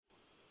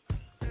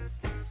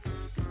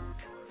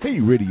Hey,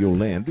 Radio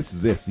Land, this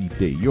is S.E.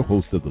 Day, your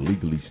host of the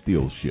Legally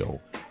Still Show,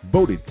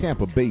 voted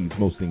Tampa Bay's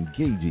most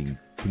engaging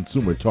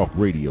consumer talk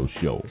radio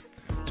show.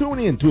 Tune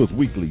in to us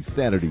weekly,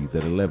 Saturdays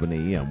at 11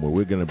 a.m., where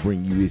we're going to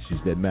bring you issues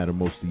that matter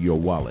most to your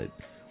wallet.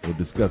 We'll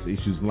discuss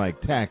issues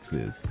like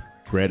taxes,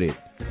 credit,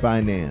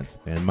 finance,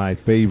 and my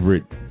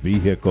favorite,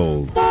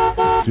 vehicles.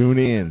 Tune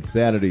in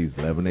Saturdays,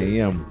 11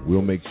 a.m.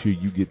 We'll make sure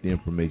you get the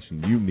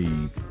information you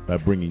need by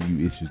bringing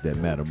you issues that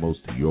matter most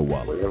to your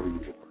wallet.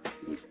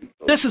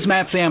 This is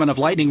Matt Salmon of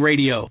Lightning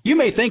Radio. You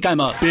may think I'm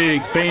a big,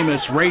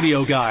 famous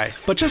radio guy,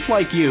 but just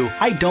like you,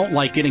 I don't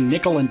like getting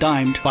nickel and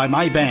dimed by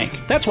my bank.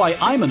 That's why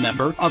I'm a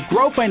member of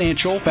Grow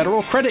Financial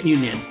Federal Credit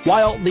Union.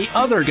 While the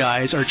other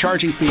guys are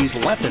charging fees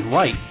left and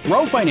right,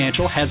 Grow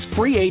Financial has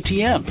free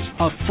ATMs,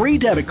 a free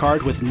debit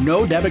card with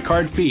no debit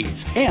card fees,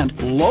 and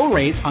low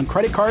rates on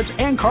credit cards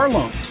and car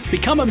loans.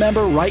 Become a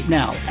member right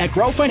now at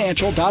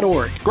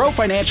growfinancial.org. Grow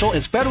Financial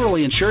is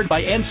federally insured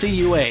by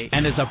NCUA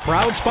and is a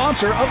proud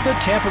sponsor of the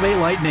Tampa Bay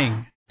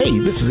Lightning. Hey,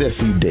 this is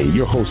S.E. Day,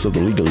 your host of the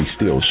Legally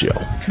Still Show.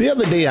 The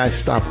other day I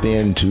stopped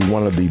into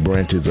one of the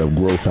branches of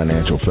Grow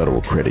Financial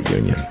Federal Credit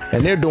Union, and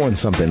they're doing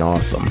something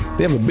awesome.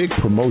 They have a big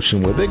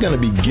promotion where they're going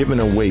to be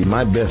giving away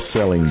my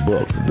best-selling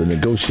book, The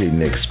Negotiating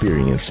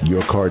Experience,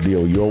 Your Car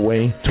Deal Your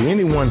Way, to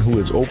anyone who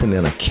has opened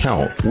an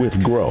account with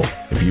Grow.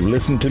 If you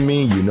listen to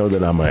me, you know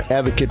that I'm an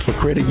advocate for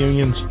credit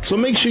unions, so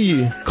make sure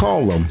you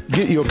call them,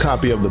 get your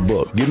copy of the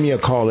book, give me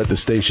a call at the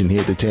station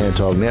here at the Tan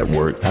Talk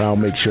Network, and I'll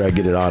make sure I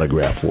get it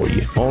autographed for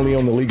you. Only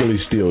on the Legally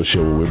Still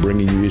Show, where we're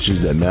bringing you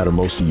issues that matter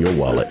most to your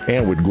wallet,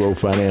 and with Grow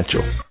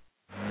Financial.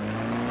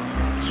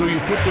 So you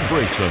put the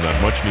brakes on that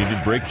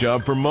much-needed brake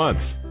job for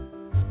months.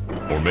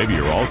 Or maybe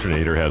your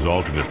alternator has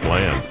alternate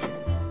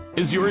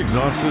plans. Is your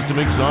exhaust system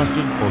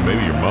exhausted, or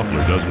maybe your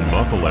muffler doesn't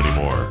muffle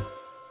anymore?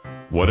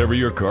 Whatever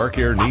your car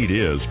care need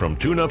is, from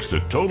tune-ups to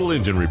total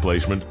engine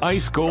replacement,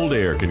 Ice Cold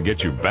Air can get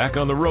you back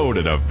on the road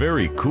at a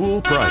very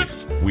cool price.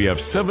 We have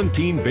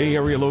 17 Bay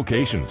Area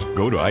locations.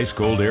 Go to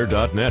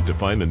icecoldair.net to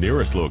find the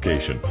nearest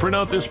location. Print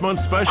out this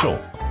month's special.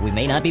 We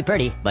may not be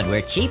pretty, but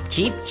we're cheap,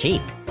 cheap,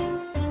 cheap.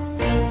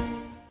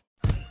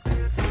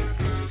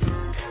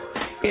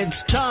 It's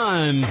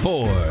time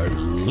for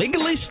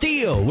Legally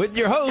Steal with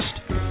your host,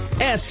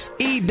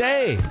 S.E.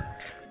 Day.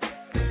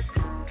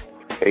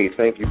 Hey,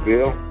 thank you,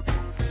 Bill.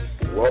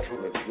 Welcome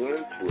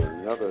again to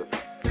another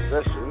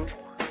session,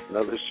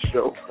 another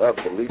show of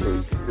the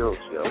Legally Still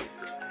Show.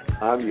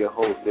 I'm your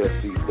host,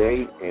 S.C.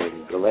 Day,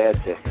 and glad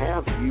to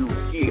have you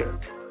here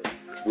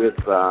with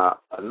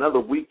another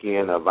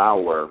weekend of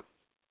our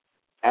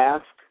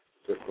Ask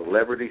the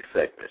Celebrity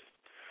segment.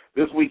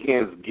 This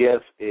weekend's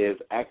guest is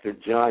actor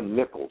John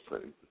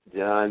Nicholson.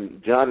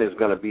 John is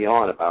going to be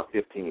on about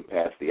 15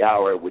 past the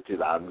hour, which is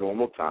our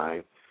normal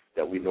time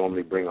that we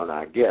normally bring on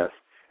our guests.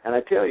 And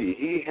I tell you,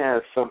 he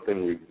has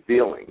something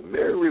revealing,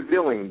 very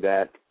revealing,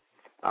 that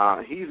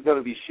he's going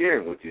to be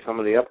sharing with you, some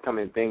of the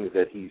upcoming things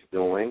that he's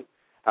doing.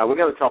 We're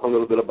going to talk a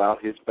little bit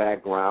about his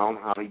background,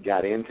 how he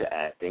got into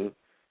acting,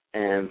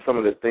 and some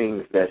of the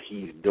things that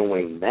he's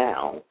doing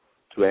now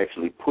to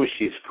actually push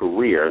his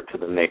career to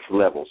the next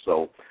level.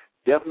 So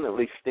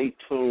definitely stay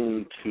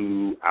tuned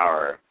to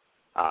our,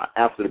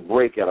 after the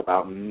break at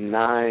about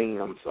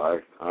 9,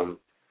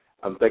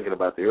 I'm thinking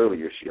about the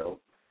earlier show.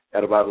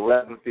 At about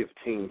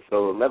 11:15,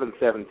 so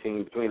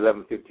 11:17, between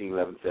 11:15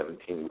 and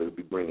 11:17, we'll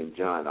be bringing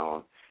John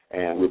on,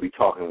 and we'll be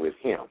talking with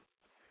him.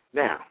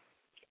 Now,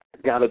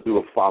 I got to do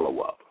a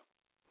follow-up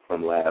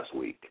from last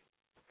week.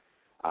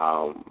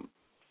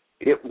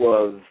 It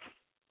was,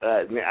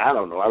 I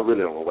don't know, I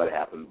really don't know what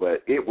happened,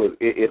 but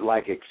it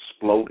like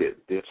exploded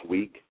this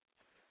week.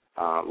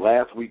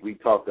 Last week we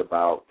talked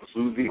about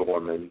Susie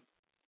Orman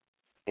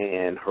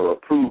and her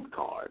approved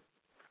card.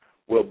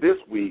 Well, this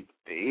week,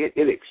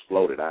 it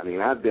exploded. I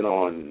mean, I've been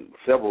on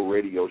several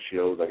radio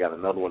shows. I got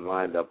another one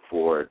lined up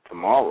for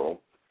tomorrow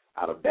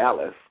out of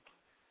Dallas.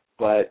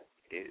 But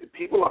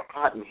people are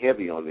hot and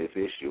heavy on this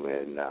issue,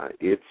 and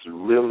it's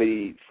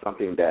really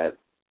something that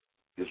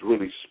is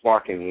really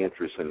sparking the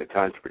interest in the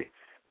country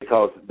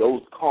because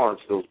those cards,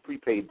 those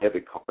prepaid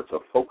debit cards,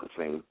 are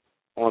focusing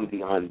on the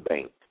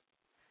unbanked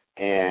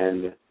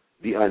and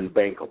the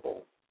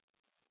unbankable.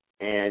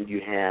 And you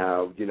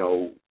have,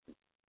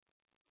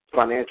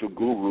 financial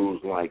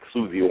gurus like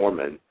Susie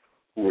Orman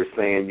who are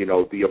saying,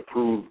 the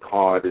approved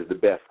card is the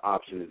best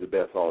option, is the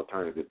best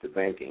alternative to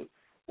banking.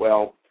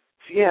 Well,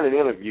 she had an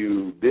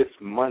interview this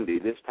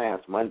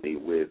past Monday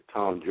with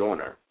Tom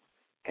Joyner,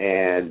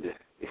 and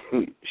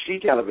she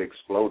kind of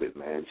exploded,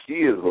 man.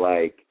 She's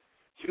like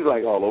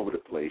all over the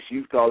place.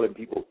 She's calling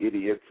people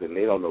idiots, and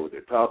they don't know what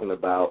they're talking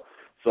about.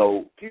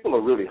 So people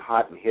are really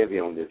hot and heavy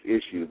on this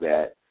issue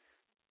that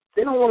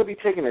they don't want to be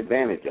taken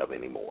advantage of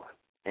anymore.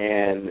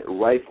 And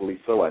rightfully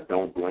so, I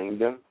don't blame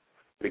them,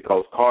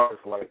 because cards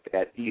like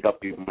that eat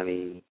up your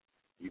money.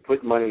 You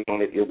put money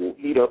on it, it will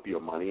eat up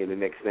your money, and the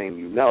next thing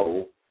you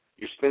know,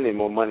 you're spending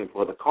more money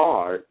for the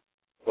card,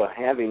 for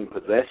having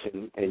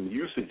possession and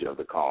usage of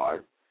the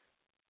card,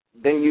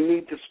 than you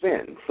need to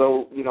spend.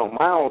 So,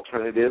 my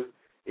alternative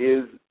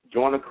is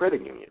join a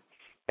credit union.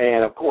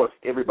 And, of course,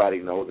 everybody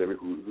knows,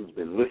 who's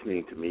been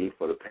listening to me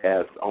for the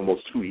past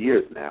almost 2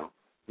 years now,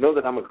 know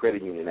that I'm a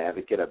credit union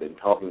advocate. I've been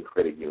talking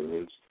credit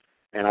unions,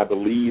 and I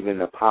believe in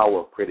the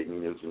power of credit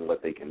unions and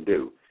what they can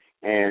do.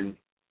 And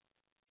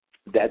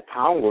that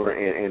power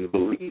and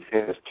belief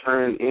has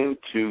turned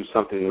into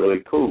something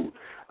really cool.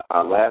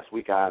 Last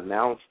week I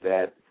announced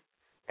that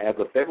as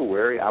of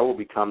February, I will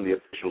become the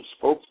official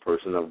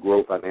spokesperson of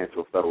Grow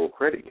Financial Federal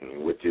Credit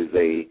Union, which is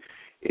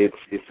it's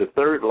the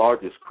third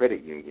largest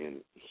credit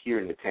union here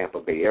in the Tampa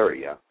Bay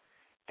area,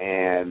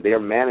 and they're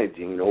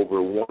managing over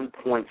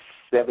 $1.7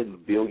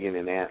 billion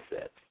in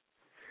assets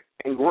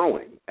and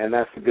growing, and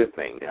that's a good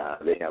thing.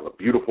 They have a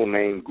beautiful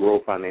name,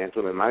 Grow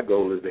Financial, and my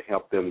goal is to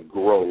help them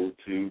grow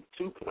to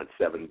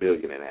 $2.7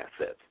 billion in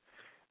assets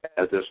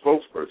as their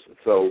spokesperson.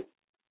 So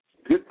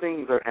good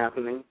things are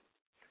happening,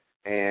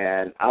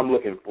 and I'm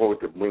looking forward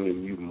to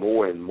bringing you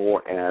more and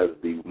more as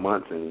the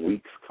months and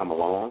weeks come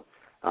along.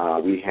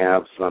 We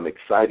have some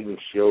exciting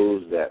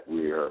shows that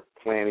we're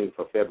planning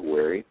for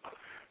February.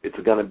 It's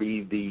going to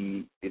be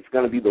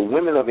the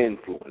Women of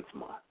Influence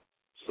month.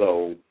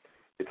 So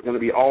it's going to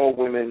be all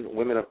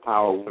women of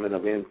power, women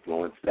of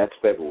influence. That's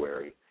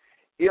February.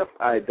 If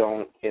I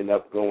don't end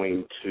up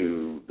going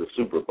to the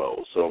Super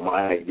Bowl, so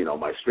my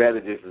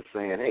strategist is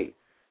saying, hey,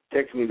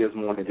 text me this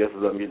morning just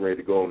as I'm getting ready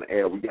to go on the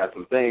air. We got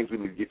some things we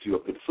need to get you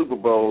up to the Super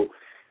Bowl.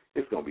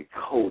 It's going to be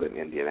cold in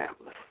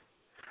Indianapolis.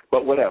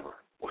 But whatever.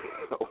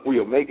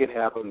 We'll make it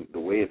happen the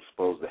way it's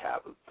supposed to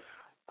happen.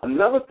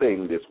 Another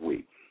thing this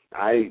week,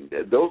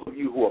 those of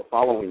you who are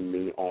following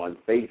me on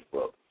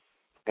Facebook,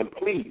 and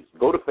please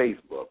go to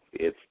Facebook.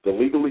 It's the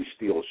Legally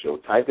Steel Show.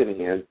 Type it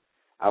in.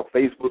 Our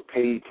Facebook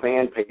page,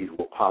 fan page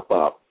will pop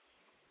up.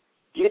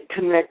 Get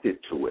connected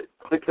to it.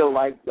 Click the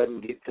like button,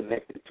 get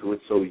connected to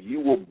it, so you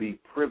will be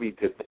privy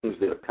to things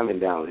that are coming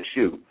down the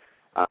chute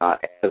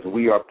as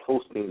we are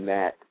posting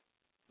that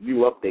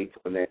new updates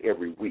on that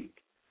every week.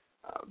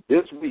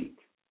 This week,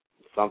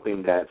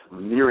 something that's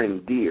near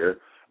and dear,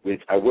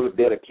 which I would have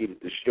dedicated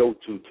the show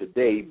to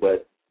today,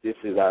 but this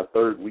is our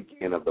third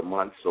weekend of the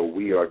month, so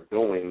we are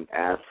doing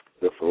Ask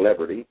the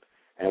Celebrity,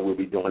 and we'll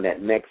be doing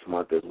that next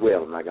month as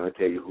well. I'm not going to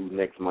tell you who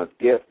next month's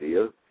guest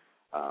is.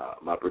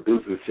 My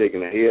producer is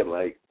shaking her head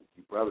like,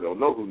 you probably don't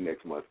know who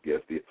next month's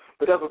guest is,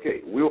 but that's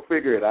okay. We'll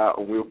figure it out,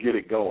 and we'll get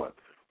it going.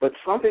 But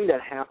something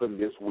that happened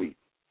this week,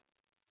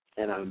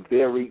 and I'm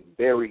very,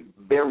 very,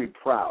 very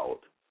proud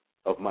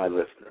of my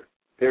listeners,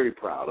 very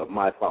proud of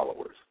my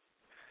followers,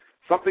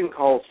 something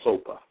called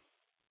SOPA.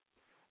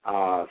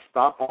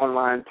 Stop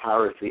Online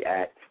Piracy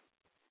Act,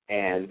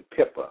 and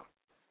PIPA,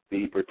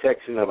 the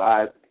Protection of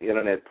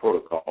Internet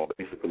Protocol,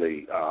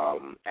 basically,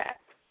 Act.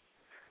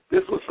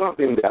 This was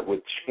something that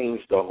would change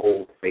the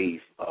whole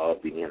face of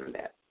the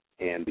Internet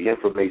and the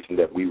information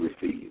that we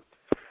received.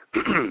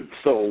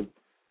 So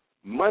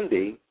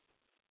Monday,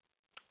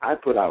 I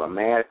put out a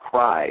mad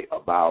cry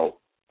about,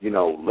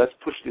 let's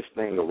push this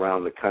thing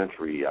around the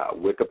country.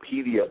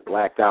 Wikipedia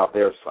blacked out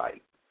their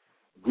site.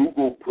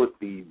 Google put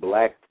the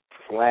black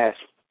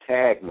 /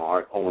 tag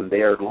mark on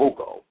their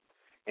logo.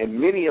 And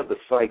many of the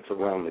sites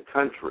around the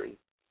country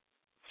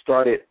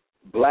started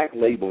black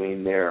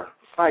labeling their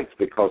sites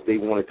because they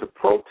wanted to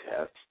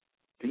protest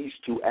these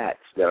two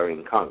acts that are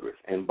in Congress.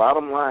 And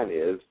bottom line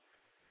is,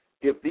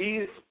 if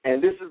these,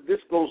 and this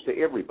goes to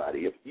everybody,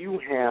 if you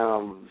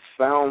have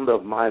sound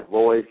of my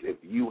voice, if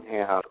you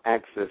have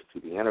access to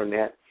the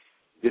Internet,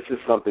 this is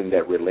something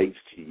that relates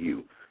to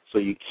you. So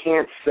you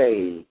can't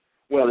say,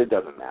 well, it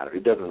doesn't matter,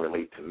 it doesn't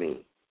relate to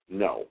me.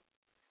 No.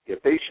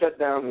 If they shut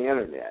down the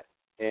Internet,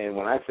 and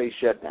when I say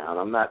shut down,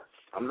 I'm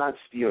not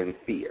spewing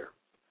fear.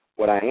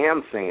 What I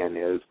am saying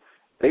is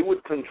they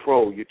would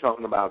control, you're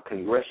talking about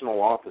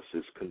congressional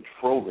offices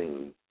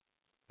controlling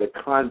the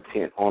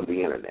content on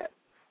the Internet.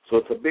 So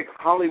it's a big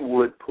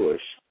Hollywood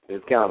push.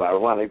 It's kind of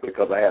ironic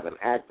because I have an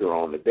actor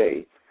on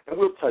today, and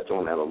we'll touch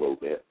on that a little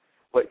bit.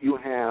 But you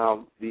have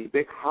the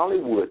big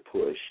Hollywood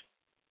push,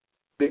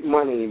 big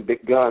money and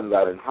big guns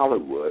out in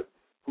Hollywood,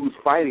 who's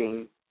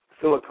fighting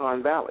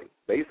Silicon Valley,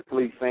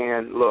 basically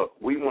saying, look,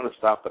 we want to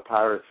stop the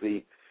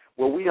piracy.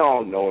 Well, we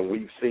all know and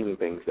we've seen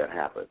things that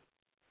happen.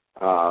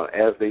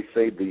 As they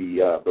say,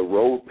 the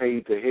road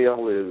paved to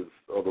hell is,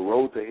 or the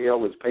road to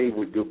hell is paved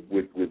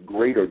with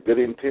great or good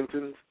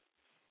intentions.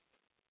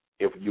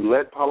 If you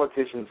let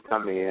politicians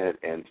come in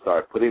and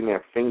start putting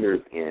their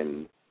fingers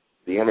in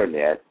the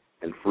Internet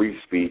and free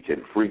speech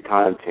and free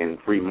content and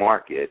free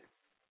market,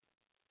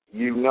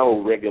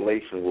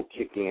 regulation will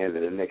kick in,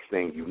 and the next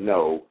thing you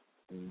know,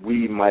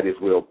 we might as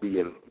well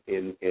be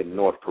in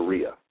North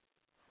Korea,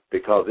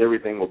 because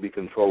everything will be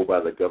controlled by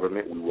the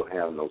government. We will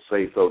have no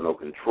say-so, no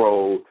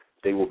control.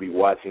 They will be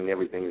watching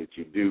everything that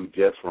you do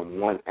just from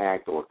one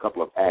act or a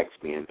couple of acts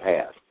being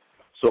passed.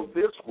 So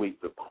this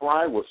week, the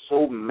cry was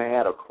so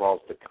mad across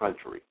the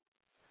country.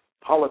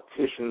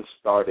 Politicians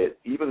started,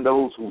 even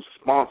those who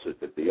sponsored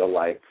the bill,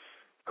 like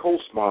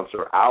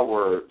co-sponsor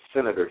our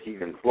senator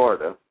here in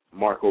Florida,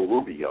 Marco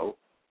Rubio,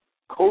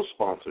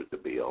 co-sponsored the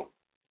bill,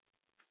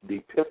 the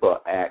PIPA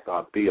Act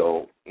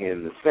bill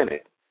in the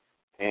Senate,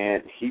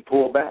 and he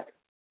pulled back.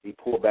 he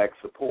pulled back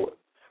support.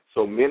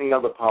 So many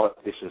other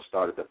politicians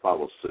started to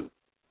follow suit.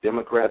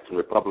 Democrats and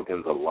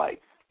Republicans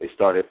alike, they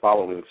started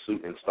following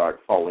suit and started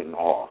falling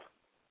off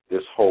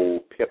this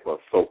whole PIPA,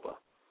 SOPA,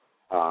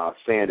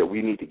 saying that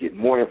we need to get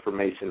more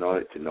information on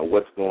it to know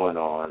what's going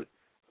on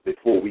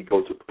before we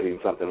go to putting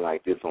something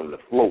like this on the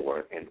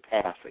floor and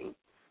passing,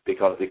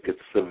 because it could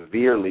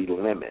severely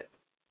limit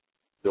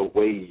the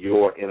way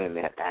your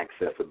internet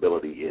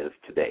accessibility is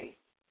today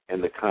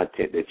and the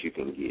content that you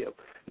can give.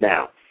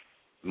 Now,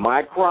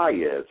 my cry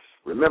is,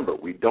 remember,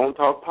 we don't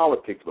talk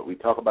politics, but we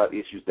talk about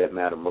issues that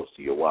matter most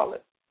to your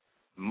wallet.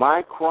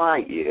 My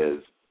cry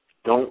is,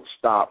 don't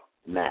stop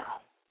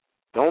now.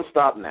 Don't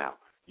stop now.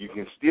 You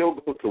can still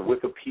go to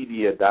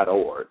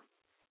wikipedia.org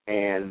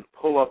and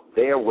pull up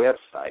their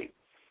website,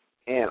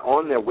 and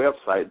on their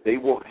website they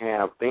will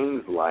have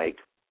things like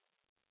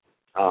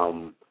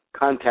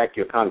contact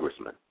your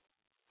congressman,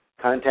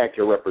 contact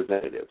your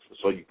representatives.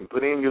 So you can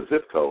put in your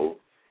zip code,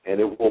 and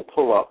it will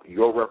pull up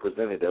your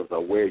representatives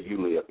of where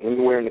you live,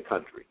 anywhere in the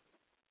country.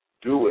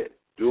 Do it,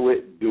 do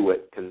it, do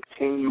it.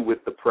 Continue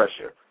with the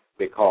pressure,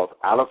 because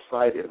out of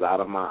sight is out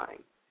of mind.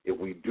 If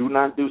we do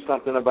not do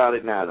something about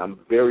it now, and I'm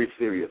very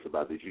serious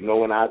about this, you know,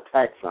 when I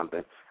attack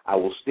something, I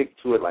will stick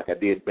to it like I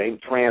did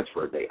bank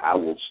transfer day. I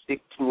will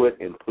stick to it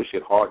and push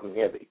it hard and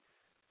heavy.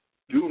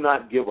 Do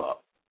not give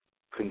up.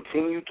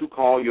 Continue to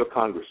call your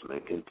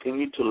congressman.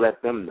 Continue to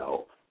let them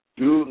know.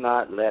 Do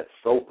not let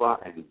SOPA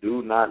and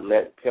do not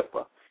let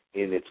PIPA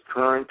in its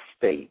current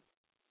state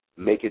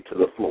make it to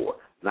the floor.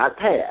 Not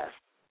pass.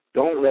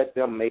 Don't let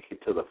them make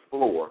it to the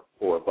floor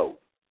for a vote.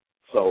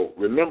 So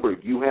remember,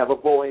 you have a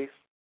voice,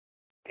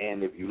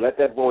 and if you let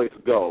that voice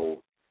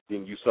go,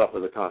 then you suffer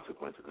the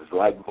consequences. It's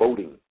like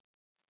voting.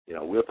 You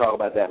know, we'll talk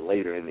about that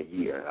later in the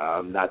year.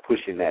 I'm not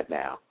pushing that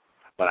now.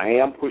 But I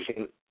am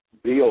pushing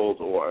bills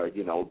or,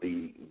 you know,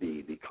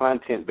 the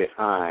content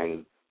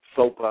behind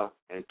SOPA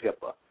and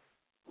PIPA.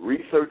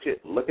 Research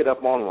it, look it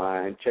up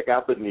online, check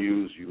out the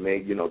news.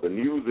 You know, the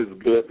news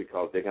is good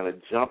because they're going to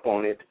jump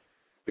on it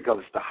because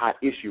it's the hot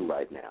issue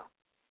right now.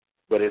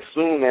 But as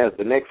soon as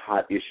the next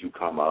hot issue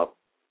come up,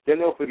 then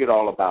they'll forget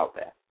all about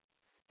that.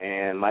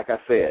 And like I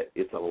said,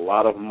 it's a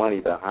lot of money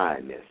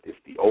behind this. It's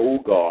the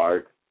old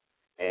guard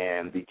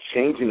and the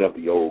changing of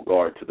the old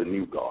guard to the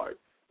new guard.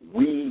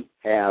 We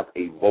have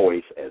a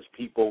voice as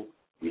people.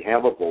 We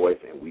have a voice,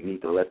 and we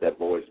need to let that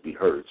voice be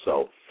heard.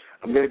 So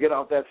I'm going to get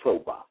off that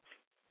soapbox.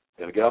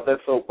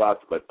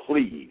 But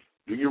please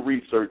do your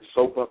research.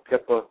 SOPA,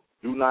 PIPA,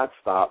 do not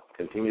stop.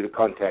 Continue to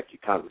contact your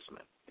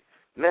congressman.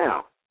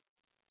 Now,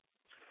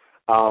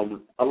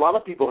 a lot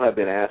of people have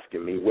been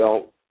asking me,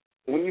 well,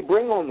 when you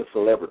bring on the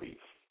celebrities,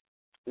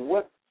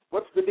 what's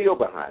the deal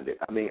behind it?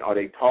 I mean, are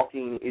they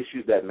talking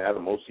issues that matter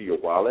most to your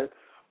wallet,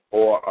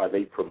 or are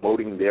they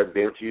promoting their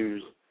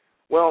ventures?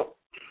 Well,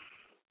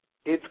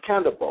 it's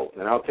kind of both,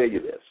 and I'll tell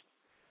you this.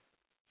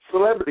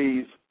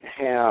 Celebrities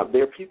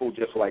they're people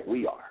just like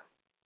we are.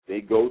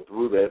 They go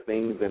through their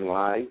things in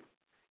life,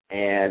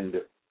 and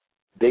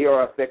they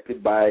are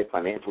affected by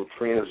financial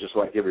trends just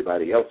like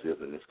everybody else is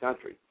in this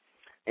country.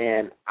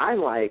 And I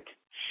like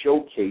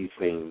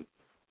showcasing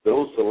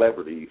those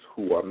celebrities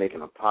who are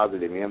making a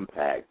positive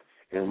impact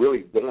and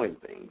really doing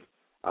things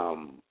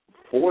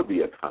for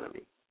the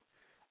economy.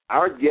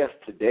 Our guest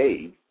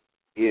today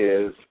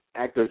is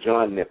actor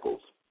John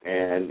Nicholson.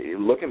 And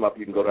look him up.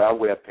 You can go to our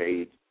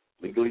webpage,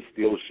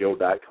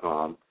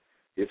 legallystealshow.com.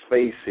 His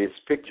face, his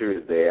picture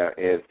is there,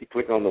 and if you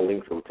click on the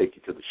links, it will take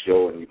you to the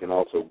show, and you can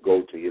also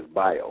go to his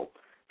bio,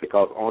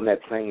 because on that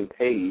same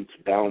page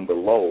down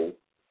below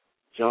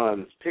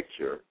John's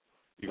picture,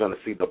 you're going to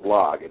see the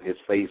blog, and his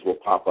face will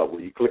pop up.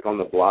 When you click on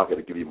the blog,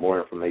 it'll give you more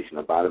information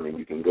about him, and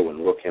you can go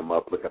and look him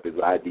up, look up his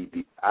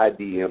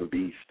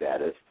IDMB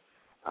status,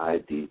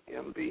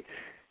 IDMB,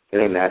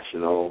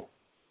 International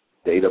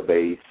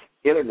Database,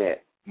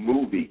 Internet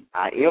Movie,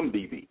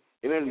 IMDb,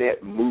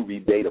 Internet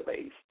Movie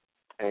Database,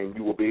 and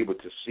you will be able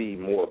to see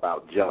more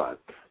about John.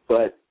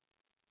 But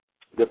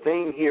the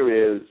thing here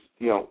is,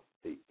 you know,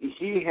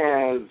 he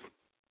has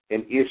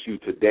an issue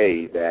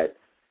today that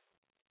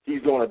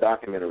he's doing a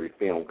documentary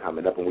film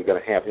coming up, and we're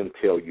going to have him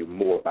tell you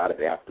more about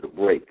it after the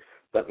break.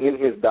 But in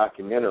his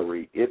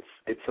documentary, it's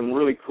some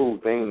really cool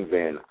things,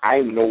 and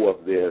I know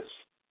of this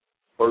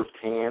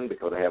firsthand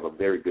because I have a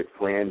very good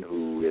friend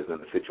who is in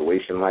a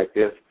situation like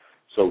this.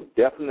 So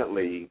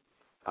definitely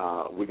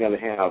we're going to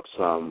have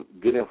some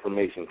good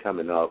information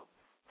coming up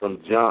from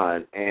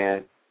John,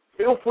 and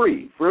feel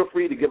free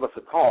to give us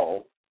a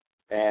call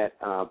at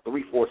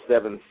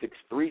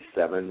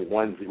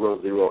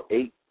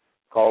 347-637-1008.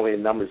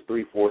 Call-in number is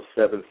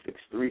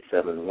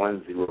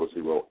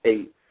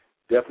 347-637-1008.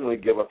 Definitely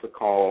give us a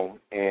call,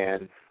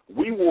 and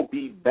we will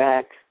be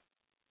back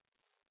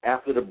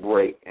after the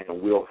break,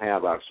 and we'll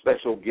have our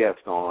special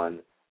guest on,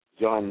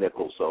 John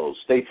Nicholson. So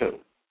stay tuned.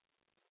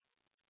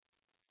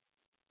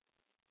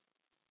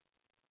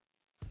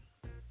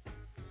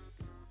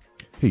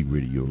 Hey,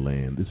 Radio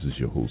Land, this is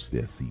your host,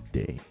 S.E.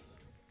 Day.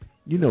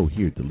 You know,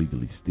 here at the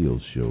Legally Still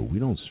Show, we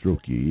don't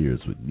stroke your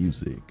ears with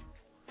music,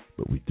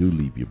 but we do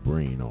leave your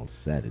brain all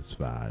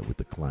satisfied with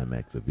the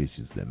climax of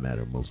issues that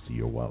matter most to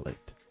your wallet.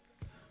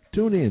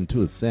 Tune in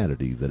to us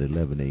Saturdays at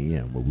 11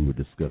 a.m. where we will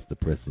discuss the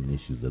pressing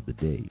issues of the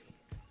day.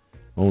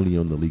 Only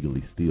on the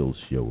Legally Steele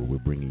Show where we're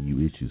bringing you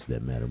issues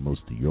that matter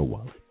most to your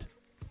wallet.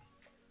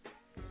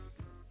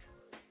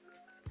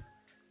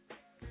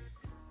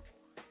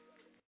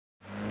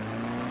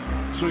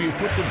 So you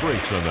put the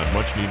brakes on that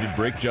much-needed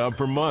brake job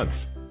for months.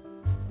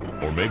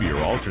 Or maybe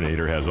your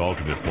alternator has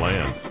alternate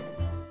plans.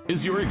 Is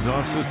your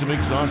exhaust system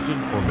exhausted,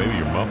 or maybe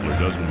your muffler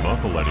doesn't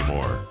muffle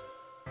anymore?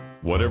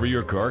 Whatever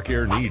your car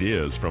care need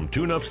is, from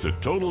tune-ups to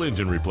total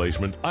engine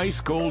replacement, Ice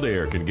Cold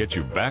Air can get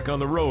you back on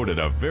the road at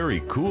a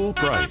very cool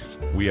price.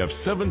 We have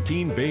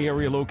 17 Bay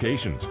Area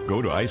locations.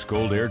 Go to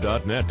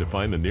icecoldair.net to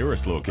find the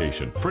nearest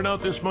location. Print out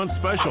this month's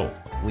special.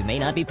 We may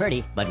not be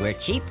pretty, but we're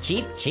cheap,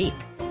 cheap, cheap.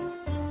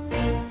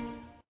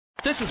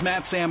 This is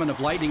Matt Salmon of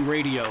Lightning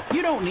Radio.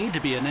 You don't need to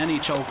be an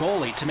NHL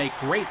goalie to make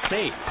great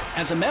saves.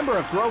 As a member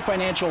of Grow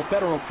Financial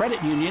Federal Credit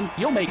Union,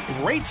 you'll make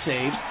great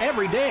saves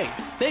every day.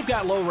 They've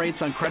got low rates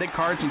on credit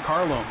cards and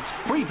car loans,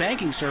 free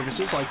banking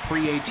services like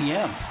free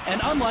ATM, and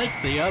unlike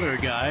the other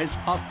guys,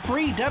 a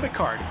free debit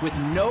card with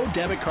no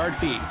debit card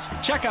fees.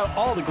 Check out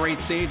all the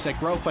great saves at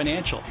Grow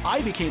Financial.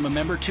 I became a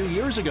member 2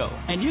 years ago,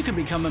 and you can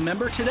become a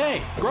member today.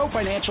 Grow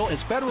Financial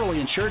is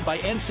federally insured by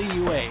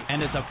NCUA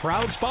and is a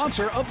proud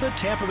sponsor of the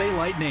Tampa Bay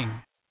Lightning.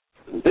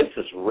 This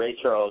is Ray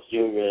Charles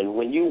Jr., and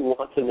when you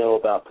want to know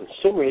about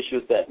consumer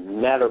issues that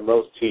matter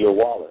most to your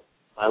wallet,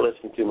 I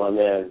listen to my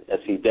man,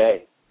 S.E.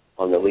 Day,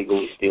 on the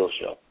Legally Steele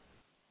Show.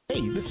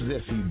 Hey, this is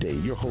S.E. Day,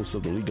 your host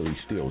of the Legally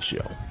Steele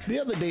Show. The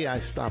other day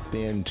I stopped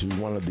into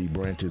one of the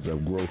branches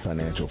of Grow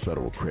Financial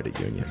Federal Credit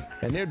Union,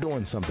 and they're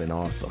doing something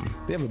awesome.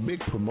 They have a big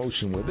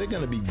promotion where they're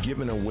going to be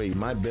giving away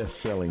my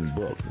best-selling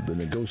book, The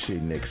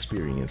Negotiating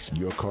Experience,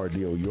 Your Car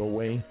Deal Your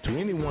Way, to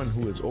anyone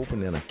who has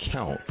opened an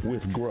account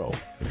with Grow.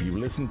 If you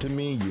listen to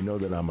me, you know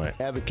that I'm an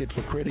advocate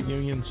for credit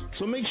unions,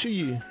 so make sure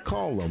you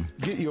call them,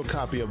 get your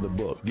copy of the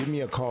book, give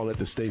me a call at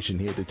the station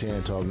here at the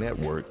Tan Talk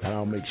Network, and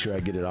I'll make sure I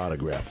get it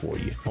autographed for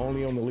you.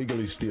 Only on the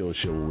Legally Steele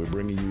Show, where we're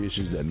bringing you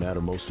issues that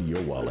matter most to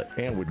your wallet,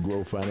 and with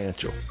Grow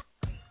Financial.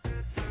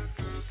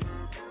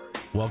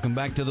 Welcome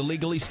back to the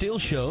Legally Steele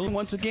Show.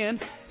 Once again,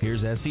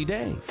 here's S.E.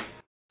 Day.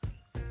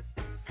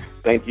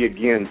 Thank you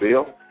again,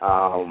 Bill.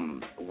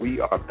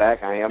 We are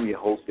back. I am your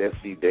host,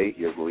 S.E. Day,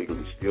 here at the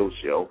Legally Steele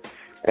Show.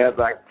 As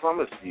I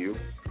promised you,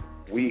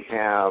 we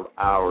have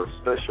our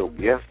special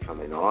guest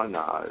coming on,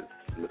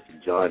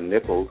 Mr. John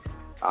Nicholson.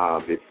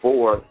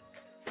 Before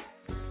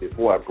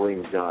I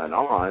bring John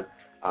on,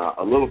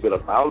 a little bit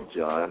about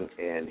John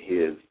and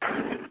his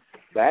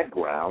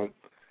background.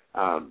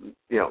 John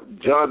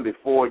John is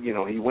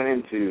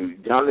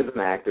an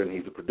actor and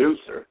he's a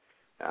producer,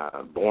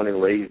 born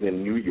and raised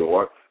in New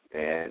York,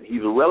 and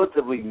he's a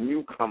relatively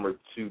newcomer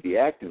to the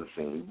acting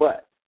scene,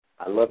 but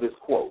I love his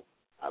quote.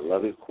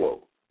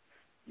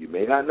 You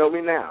may not know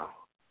me now,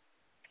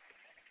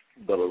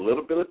 but a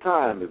little bit of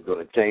time is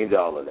going to change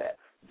all of that.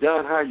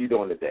 John, how are you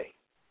doing today?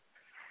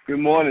 Good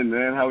morning,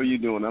 man. How are you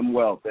doing? I'm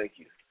well, thank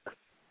you.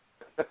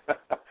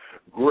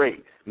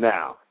 Great.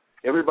 Now,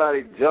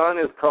 everybody, John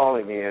is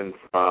calling in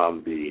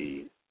from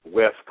the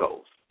West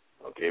Coast.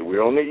 Okay,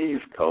 we're on the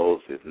East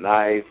Coast. It's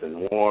nice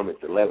and warm.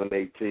 It's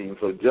 11:18.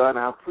 So, John,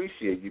 I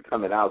appreciate you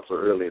coming out so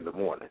early in the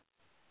morning.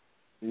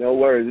 No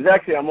worries.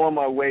 Actually, I'm on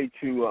my way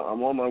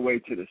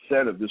to the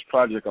set of this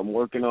project I'm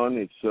working on.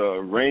 It's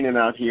raining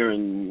out here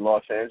in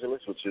Los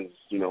Angeles, which is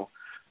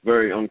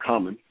very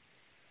uncommon.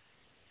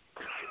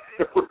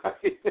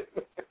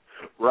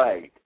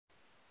 Right.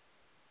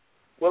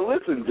 Well,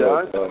 listen,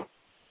 John.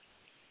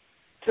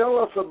 Tell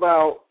us a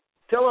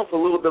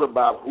little bit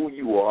about who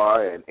you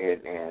are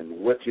and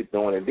what you're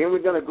doing, and then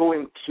we're going to go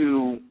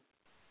into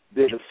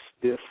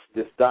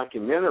this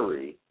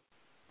documentary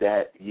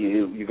that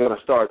you're going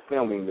to start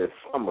filming this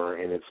summer,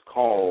 and it's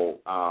called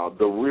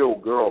The Real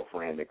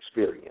Girlfriend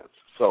Experience.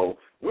 So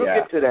we'll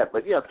get to that,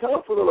 but tell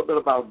us a little bit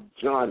about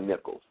John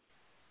Nicholson.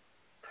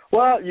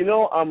 Well,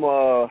 I'm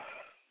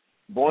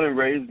born and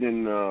raised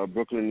in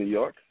Brooklyn, New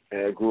York.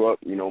 And I grew up,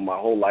 my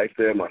whole life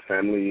there. My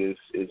family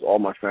is all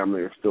my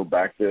family are still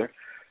back there.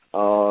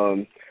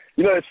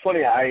 It's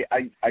funny. I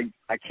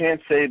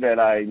can't say that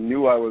I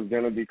knew I was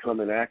going to become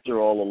an actor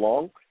all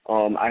along.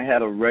 I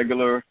had a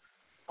regular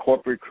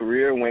corporate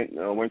career.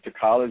 Went to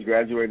college,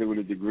 graduated with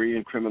a degree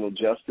in criminal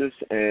justice,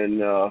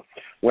 and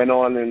went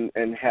on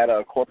and had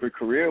a corporate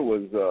career.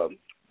 Was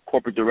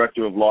corporate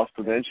director of loss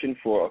prevention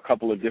for a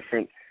couple of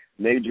different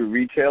major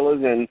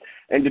retailers.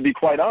 And to be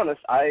quite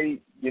honest,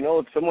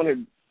 if someone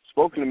had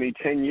spoken to me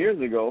 10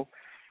 years ago,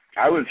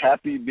 I was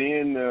happy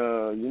being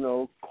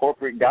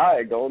corporate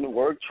guy, going to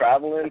work,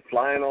 traveling,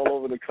 flying all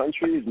over the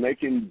country,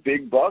 making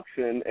big bucks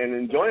and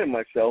enjoying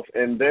myself.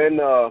 And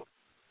then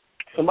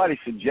somebody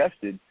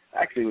suggested,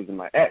 actually it was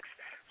my ex,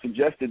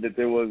 suggested that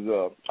there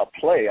was a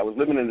play. I was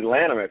living in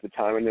Atlanta at the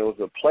time, and there was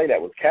a play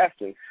that was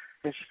casting.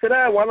 And she said,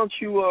 why don't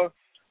you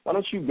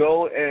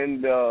go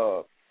and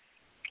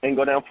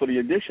go down for the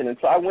audition? And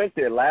so I went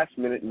there last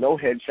minute, no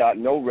headshot,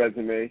 no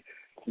resume.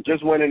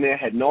 Just went in there,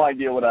 had no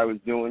idea what I was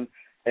doing,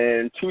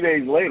 and 2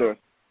 days later,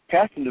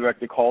 casting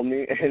director called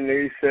me, and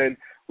they said,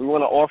 we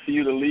want to offer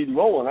you the lead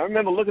role. And I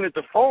remember looking at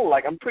the phone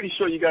like, I'm pretty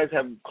sure you guys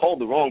have called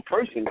the wrong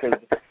person, because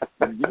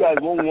you guys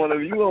won't want to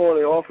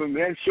offer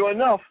me. And sure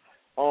enough,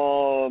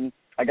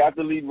 I got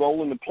the lead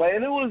role in the play,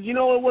 and it was, it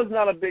was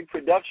not a big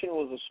production. It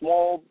was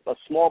a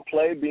small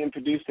play being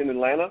produced in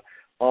Atlanta.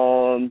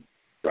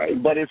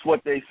 Right. But it's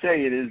what they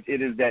say.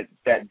 It is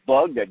that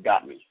bug that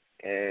got me.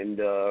 And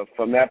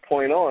from that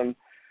point on,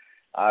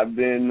 I've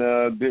been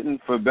bitten,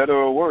 for better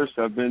or worse.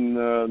 I've been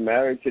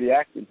married to the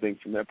acting thing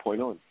from that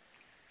point on.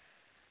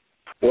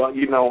 Well,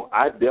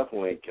 I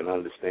definitely can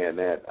understand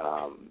that,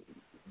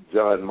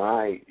 John.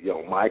 My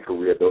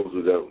career, those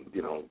who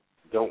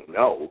don't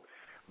know,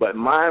 but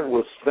mine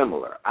was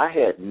similar. I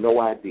had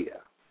no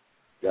idea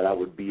that I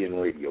would be in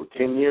radio.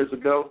 10 years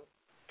ago,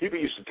 people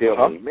used to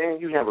tell me, man,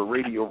 you have a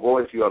radio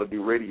voice, you ought to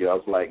do radio. I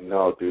was like,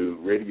 no, dude,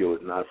 radio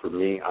is not for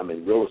me. I'm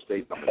in real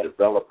estate. I'm a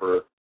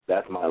developer.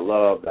 That's my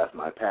love. That's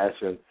my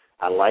passion.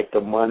 I like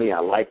the money. I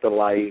like the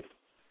life.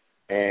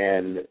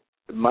 And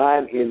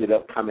mine ended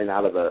up coming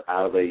out of a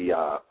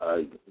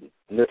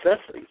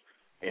necessity.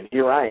 And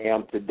here I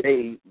am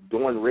today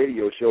doing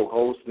radio show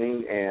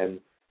hosting and,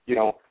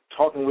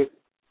 talking with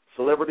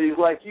celebrities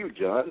like you,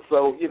 John.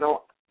 So,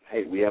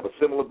 hey, we have a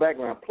similar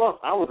background. Plus,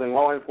 I was in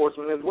law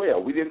enforcement as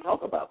well. We didn't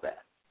talk about that.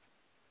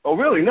 Oh,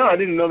 really? No, I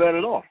didn't know that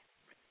at all.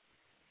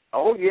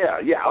 Oh, yeah.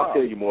 I'll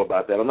tell you more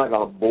about that. I'm not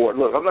going to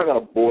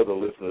bore the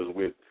listeners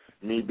with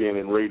me being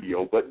in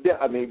radio, but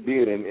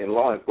being in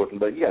law enforcement.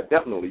 But yeah,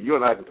 definitely, you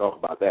and I can talk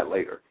about that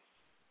later.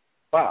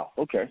 Wow.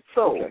 Okay.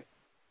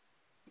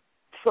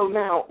 So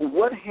now,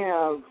 what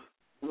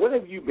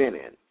have you been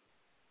in?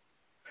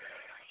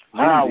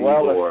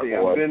 Well,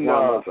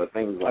 let's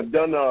see. I've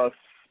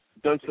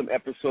done some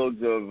episodes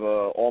of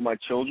All My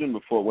Children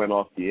before it went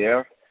off the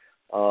air.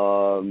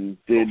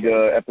 Did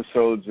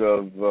episodes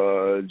of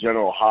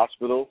General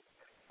Hospital.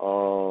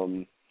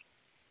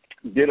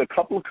 Did a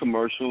couple of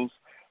commercials.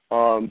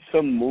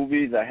 Some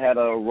movies. I had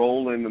a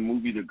role in the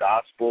movie The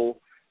Gospel,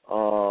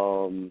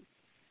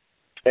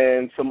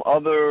 and some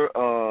other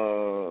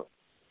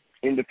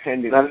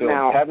independent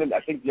films.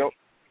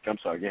 I'm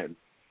sorry, go ahead.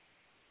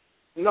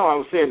 No, I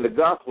was saying The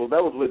Gospel.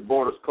 That was with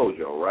Boris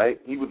Kodjoe, right?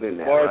 He was in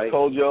that, right?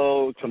 Boris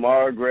Kodjoe,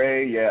 Tamara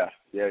Gray, yeah.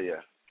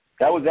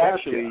 That was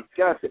actually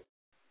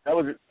That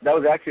was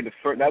actually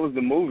that was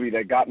the movie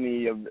that got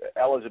me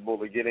eligible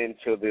to get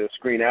into the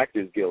Screen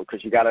Actors Guild,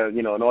 because you gotta,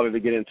 in order to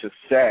get into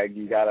SAG,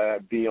 you gotta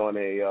be on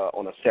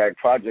a SAG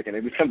project, and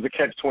it becomes a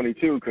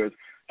catch-22, because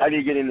how do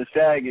you get into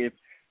SAG if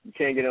you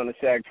can't get on a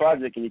SAG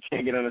project, and you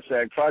can't get on a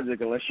SAG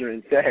project unless you're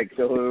in SAG?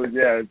 So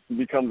it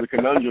becomes a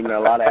conundrum that a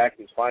lot of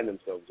actors find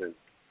themselves in.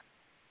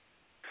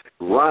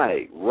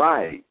 Right.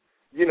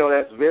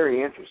 That's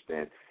very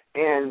interesting,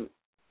 and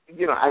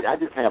I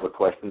just have a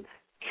question.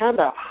 Kind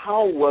of,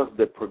 how was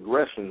the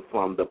progression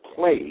from the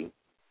play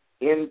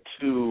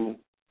into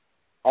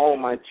All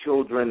My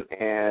Children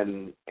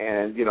and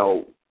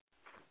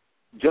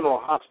General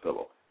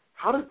Hospital?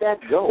 How did that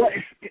go? Well,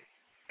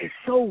 it's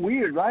so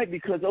weird, right?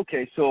 Because,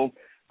 okay, so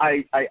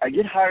I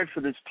get hired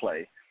for this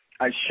play.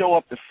 I show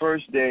up the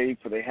first day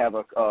they have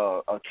a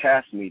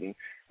cast meeting,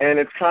 and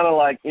it's kind of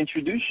like,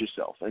 introduce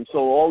yourself. And so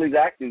all these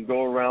actors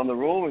go around the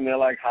room, and they're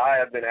like, hi,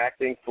 I've been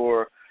acting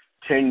for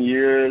 10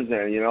 years,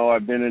 and,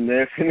 I've been in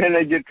this. And then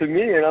they get to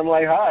me, and I'm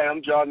like, hi,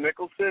 I'm John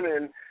Nicholson,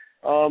 and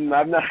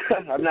I've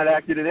not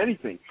acted in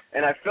anything.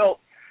 And I felt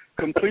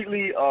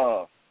completely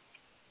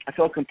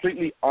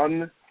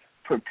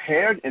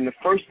unprepared. And the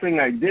first thing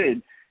I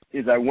did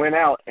is I went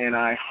out and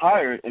I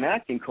hired an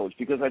acting coach,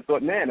 because I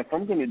thought, man, if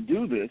I'm going to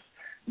do this,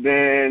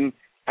 then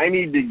I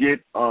need to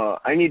get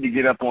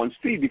up on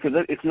speed, because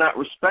it's not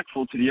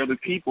respectful to the other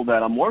people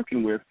that I'm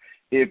working with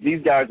if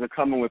these guys are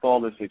coming with all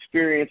this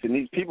experience, and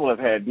these people have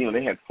had,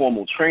 they had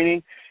formal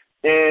training.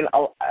 And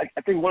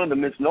I think one of the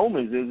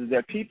misnomers is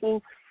that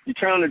people, you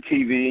turn on the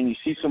TV and you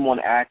see someone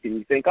act and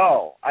you think,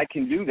 oh, I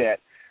can do that.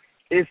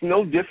 It's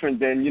no different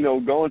than,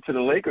 going to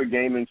the Laker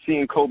game and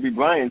seeing Kobe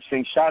Bryant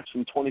sink shots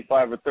from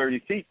 25 or 30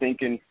 feet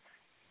thinking,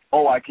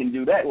 oh, I can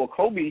do that. Well,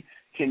 Kobe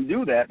can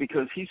do that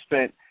because he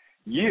spent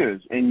years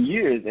and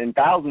years and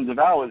thousands of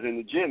hours in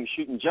the gym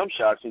shooting jump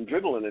shots and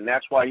dribbling, and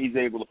that's why he's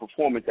able to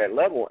perform at that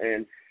level.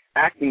 And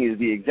acting is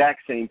the exact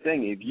same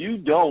thing. If you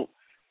don't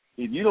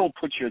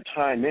put your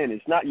time in,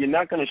 you're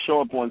not going to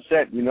show up on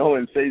set,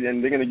 and say,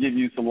 and they're going to give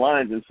you some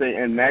lines and say,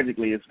 and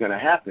magically it's going to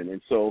happen.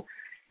 And so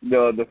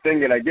the thing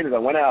that I did is I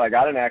went out, I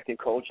got an acting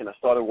coach, and I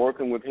started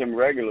working with him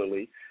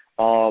regularly.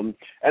 And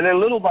then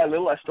little by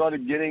little, I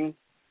started getting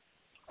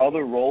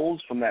other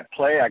roles from that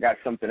play. I got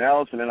something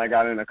else, and then I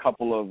got in a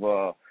couple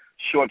of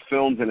short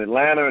films in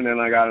Atlanta, and then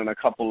I got in a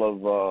couple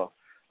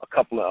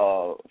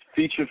of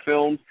feature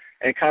films.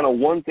 And kind of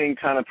one thing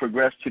kind of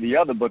progressed to the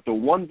other. But the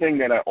one thing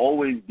that I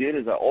always did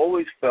is I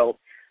always felt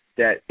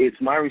that it's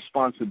my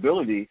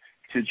responsibility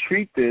to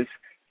treat this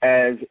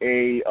as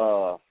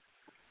a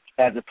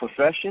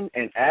profession,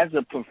 and as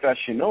a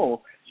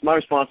professional, it's my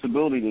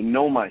responsibility to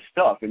know my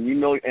stuff and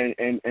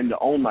and to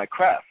own my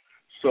craft.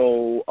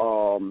 So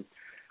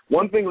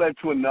one thing led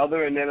to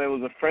another, and then there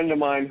was a friend of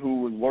mine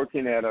who was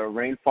working at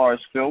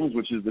Rainforest Films,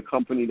 which is the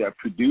company that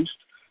produced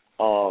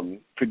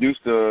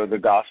the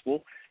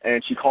gospel.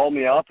 And she called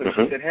me up and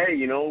she said, "Hey,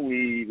 you know,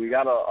 we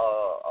got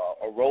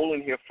a role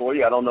in here for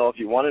you. I don't know if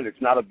you want it.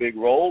 It's not a big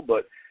role,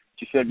 but."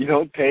 She said, you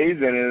know, it pays,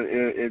 and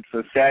it's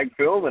a SAG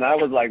film. And I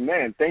was like,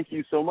 man, thank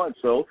you so much.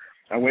 So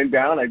I went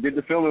down, I did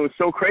the film. It was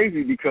so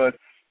crazy because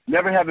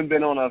never having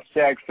been on a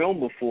SAG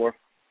film before,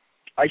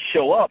 I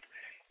show up,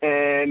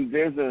 and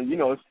there's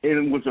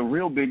it was a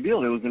real big deal.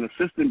 There was an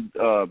assistant,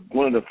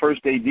 one of the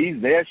first ADs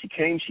there. She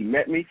came, she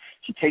met me.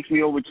 She takes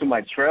me over to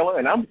my trailer,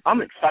 and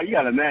I'm excited. You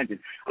got to imagine.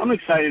 I'm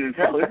excited as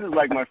hell. This is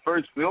like my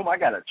first film. I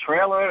got a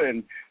trailer,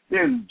 and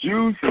there's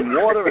juice and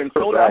water and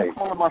soda. Right.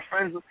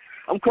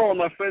 I'm calling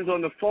my friends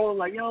on the phone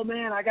like, yo,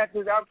 man, I got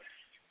this.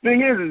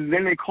 Thing is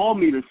then they call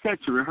me to set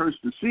to rehearse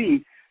the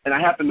scene, and I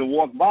happened to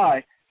walk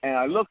by, and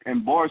I looked,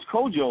 and Boris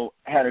Kojo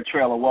had a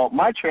trailer. Well,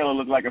 my trailer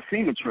looked like a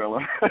FEMA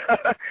trailer,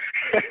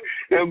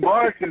 and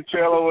Boris's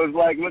trailer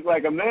looked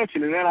like a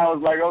mansion. And then I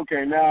was like,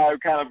 okay, now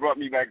it kind of brought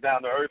me back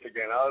down to earth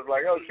again. I was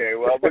like, okay,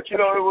 well, but you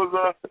know,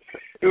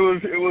 it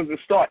was a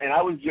start, and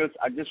I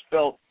just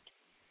felt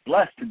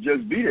blessed to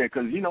just be there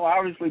because, you know,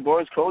 obviously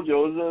Boris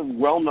Kojo is a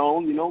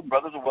well-known, you know,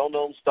 brother's a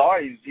well-known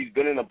star. He's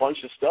been in a bunch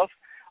of stuff.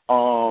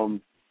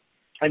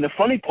 And the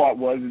funny part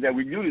was that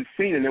we knew this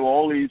scene, and there were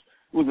all these,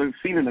 it was a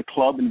scene in the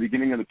club in the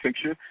beginning of the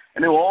picture,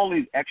 and there were all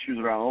these extras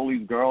around, all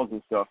these girls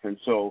and stuff. And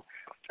so,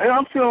 and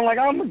I'm feeling like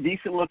I'm a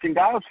decent-looking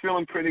guy. I was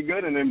feeling pretty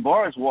good, and then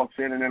Boris walks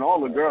in, and then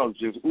all the girls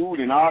just oohed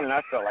and ahhed, and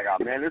I felt like,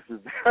 oh, man, this is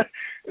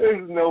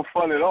no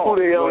fun at all.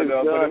 Who the hell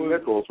is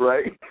Nichols,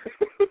 right?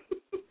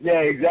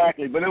 Yeah,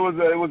 exactly. But it was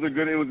a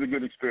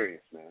good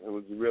experience, man. It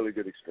was a really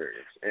good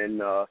experience.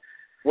 And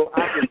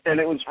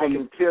it was from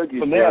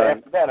there.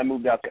 After that, I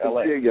moved out to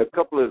LA. I can tell you a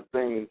couple of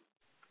things.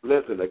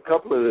 Listen, a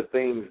couple of the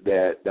things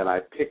that I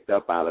picked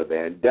up out of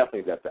there, and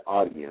definitely that the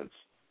audience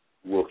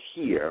will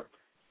hear,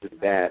 is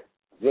that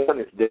one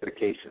is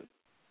dedication.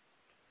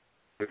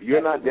 If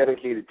you're not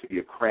dedicated to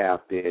your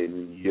craft,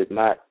 then you're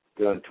not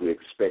going to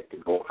expect to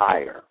go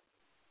higher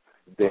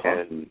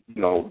than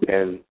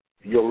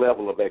your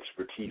level of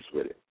expertise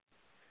with it.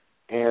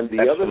 And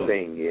the other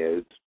thing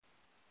is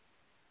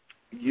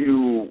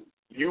you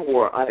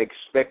were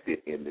unexpected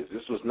in this.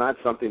 This was not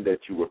something that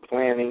you were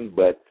planning,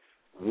 but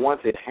once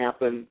it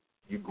happened,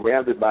 you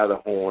grabbed it by the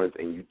horns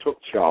and you took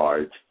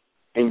charge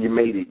and you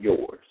made it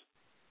yours.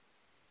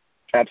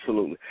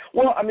 Absolutely.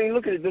 Well, I mean,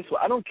 look at it this way.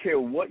 I don't care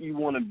what you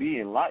want to be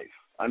in life.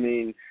 I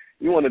mean,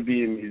 you want to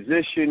be a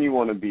musician, you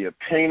want to be a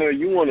painter,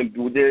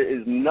 there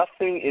is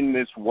nothing in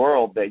this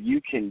world that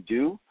you can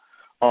do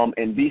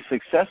and be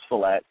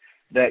successful at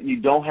that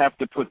you don't have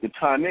to put the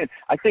time in.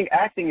 I think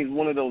acting is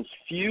one of those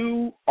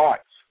few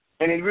arts,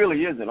 and it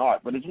really is an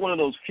art, but it's one of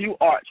those few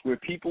arts where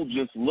people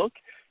just look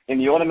and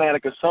the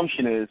automatic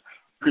assumption is,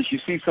 because you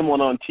see someone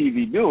on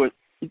TV do it,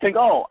 you think,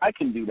 oh, I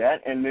can do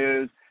that. And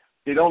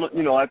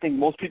I think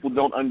most people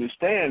don't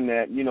understand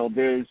that, you know,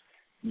 there's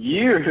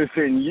years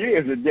and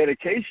years of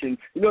dedication.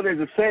 You know, there's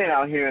a saying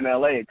out here in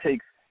LA, it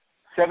takes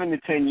 7 to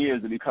 10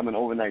 years to become an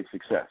overnight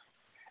success.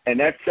 And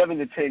that 7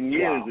 to 10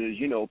 years is,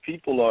 you know,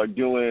 people are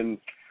doing,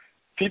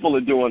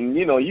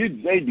 you know,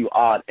 they do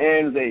odd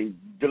ends, they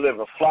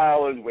deliver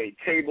flowers, wait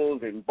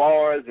tables in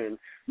bars, and,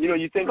 you know,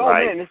 you think, oh,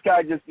 man, this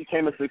guy just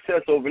became a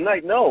success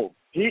overnight. No,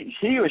 he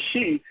or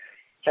she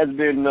has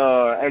been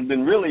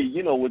really,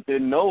 you know, with their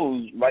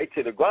nose right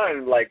to the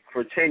grind, like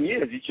for 10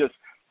 years. It just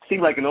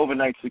seemed like an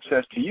overnight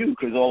success to you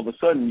because all of a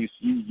sudden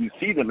you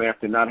see them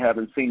after not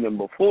having seen them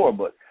before.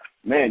 But,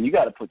 man, you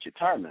got to put your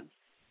time in.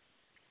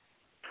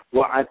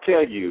 Well, I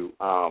tell you,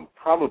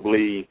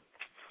 probably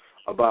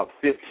about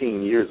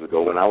 15 years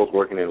ago when I was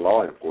working in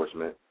law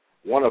enforcement,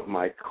 one of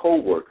my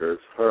coworkers,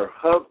 her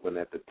husband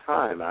at the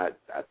time, I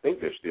think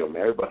they're still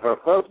married, but her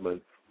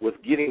husband was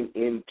getting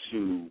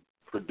into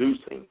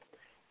producing,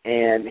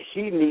 and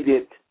he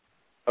needed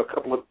a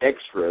couple of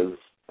extras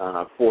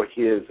for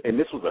his, and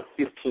this was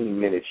a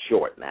 15-minute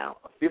short now,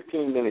 a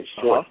 15-minute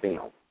short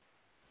film.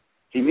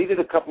 He needed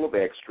a couple of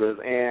extras,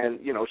 and,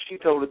 you know, she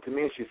told it to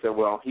me, and she said,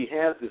 well, he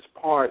has this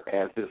part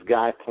as this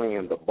guy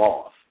playing the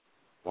boss,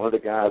 one of the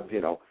guys,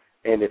 you know,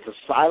 and it's a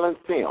silent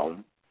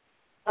film.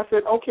 I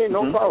said, okay,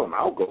 no problem.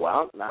 I'll go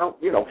out and I'll,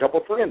 you know, help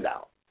a friend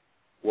out.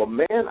 Well,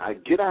 man, I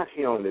get out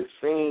here on this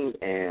scene,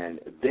 and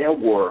there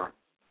were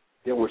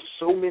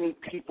so many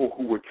people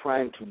who were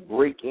trying to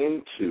break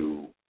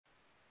into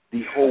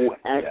the whole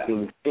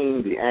acting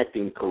scene, the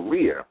acting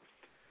career.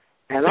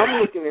 And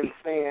I'm looking and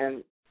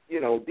saying,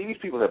 you know, these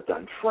people have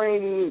done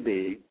training.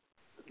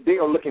 They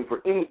are looking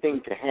for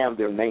anything to have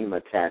their name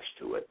attached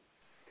to it.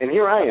 And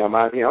here I am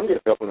out here. I'm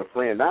just helping a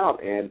friend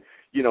out, and,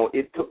 you know,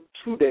 it took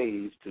 2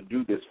 days to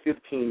do this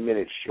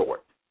 15-minute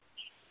short.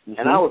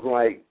 And I was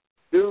like,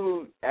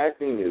 dude,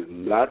 acting is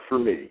not for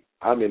me.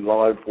 I'm in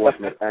law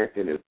enforcement.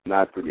 Acting is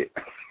not for me.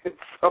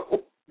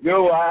 So,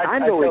 I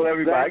know tell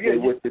everybody.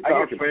 Exactly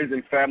I get friends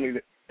and family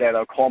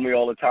that call me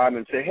all the time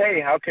and say, hey,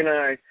 how can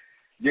I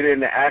get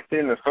into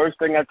acting, the first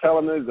thing I tell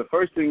them is the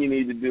first thing you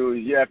need to do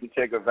is you have to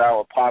take a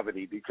vow of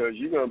poverty, because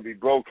you're going to be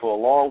broke for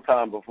a long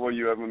time before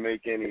you ever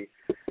make any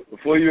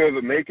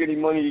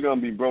money. You're going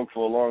to be broke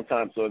for a long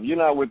time. So if you're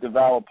not with the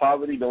vow of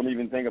poverty, don't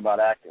even think about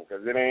acting,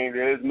 because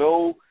there's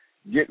no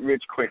get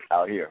rich quick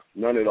out here.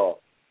 None at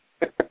all.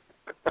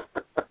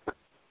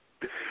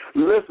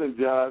 Listen,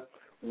 John,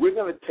 we're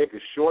going to take a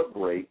short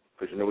break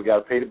because, we got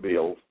to pay the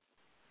bills.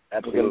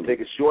 Absolutely. We're going to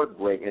take a short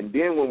break, and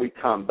then when we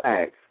come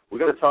back, we're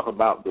going to talk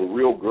about the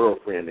real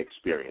girlfriend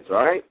experience, all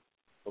right?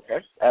 Okay,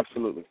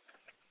 absolutely.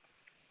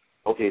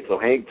 Okay, so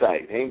hang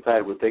tight. Hang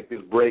tight. We'll take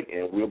this break,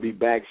 and we'll be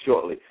back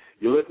shortly.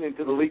 You're listening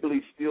to the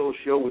Legally Still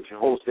Show with your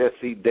host,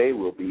 S.C. Day.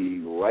 We'll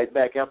be right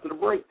back after the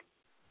break.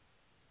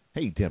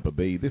 Hey, Tampa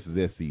Bay, this is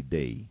S.C.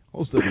 Day,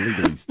 host of the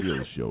Legally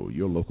Still Show,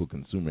 your local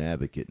consumer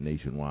advocate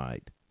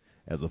nationwide.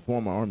 As a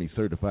former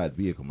Army-certified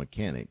vehicle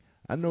mechanic,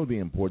 I know the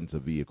importance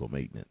of vehicle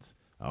maintenance.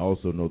 I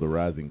also know the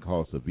rising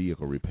cost of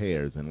vehicle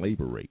repairs and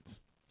labor rates.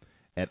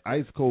 At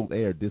Ice Cold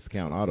Air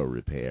Discount Auto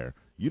Repair,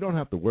 you don't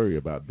have to worry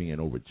about being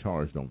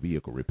overcharged on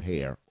vehicle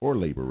repair or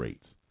labor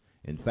rates.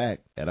 In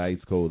fact, at Ice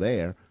Cold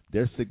Air,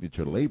 their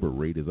signature labor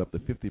rate is up to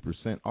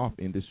 50% off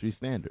industry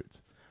standards.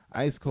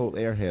 Ice Cold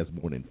Air has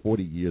more than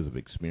 40 years of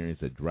experience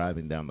at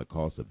driving down the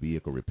cost of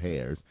vehicle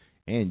repairs,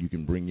 and you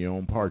can bring your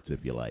own parts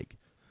if you like.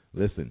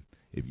 Listen,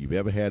 if you've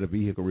ever had a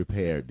vehicle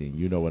repaired, then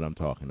you know what I'm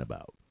talking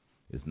about.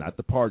 It's not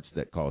the parts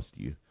that cost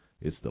you,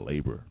 it's the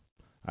labor.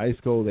 Ice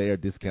Cold Air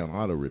Discount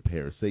Auto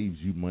Repair saves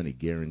you money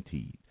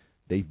guaranteed.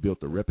 They've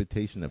built a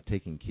reputation of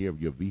taking care of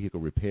your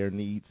vehicle repair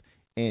needs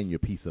and your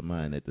peace of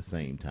mind at the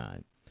same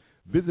time.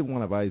 Visit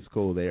one of Ice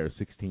Cold Air's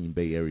 16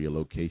 Bay Area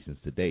locations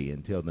today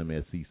and tell them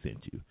SC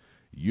sent you.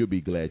 You'll be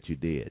glad you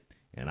did,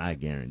 and I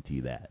guarantee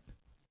that.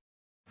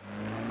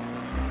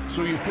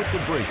 So you put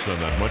the brakes on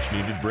that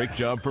much-needed brake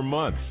job for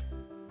months.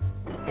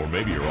 Or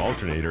maybe your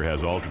alternator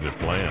has alternate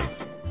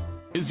plans.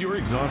 Is your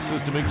exhaust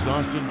system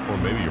exhausted, or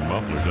maybe your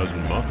muffler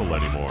doesn't muffle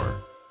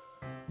anymore?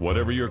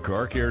 Whatever your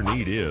car care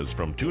need is,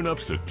 from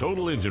tune-ups to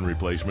total engine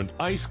replacement,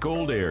 Ice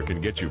Cold Air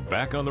can get you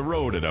back on the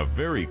road at a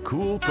very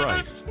cool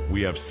price.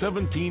 We have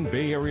 17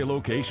 Bay Area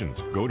locations.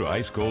 Go to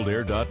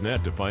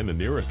icecoldair.net to find the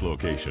nearest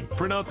location.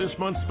 Print out this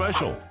month's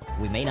special.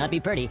 We may not be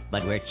pretty,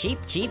 but we're cheap,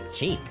 cheap,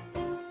 cheap.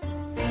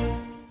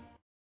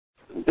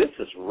 This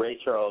is Ray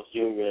Charles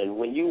Jr., and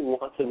when you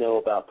want to know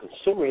about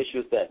consumer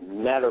issues that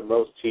matter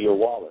most to your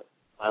wallet,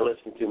 I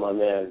listen to my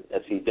man,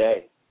 S.C.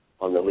 Day,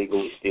 on the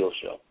Legally Steel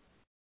Show.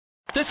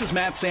 This is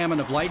Matt Salmon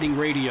of Lightning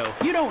Radio.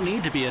 You don't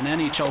need to be an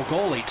NHL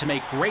goalie to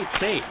make great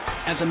saves.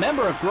 As a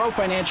member of Grow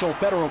Financial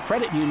Federal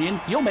Credit Union,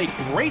 you'll make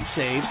great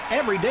saves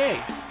every day.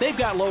 They've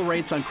got low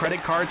rates on credit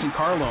cards and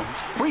car loans,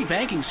 free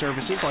banking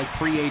services like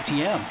free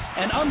ATM,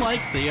 and unlike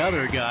the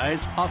other guys,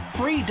 a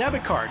free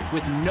debit card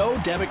with no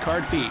debit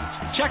card fees.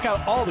 Check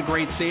out all the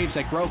great saves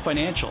at Grow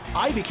Financial.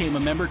 I became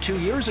a member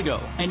 2 years ago,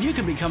 and you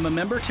can become a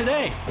member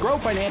today. Grow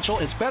Financial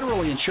is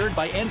federally insured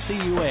by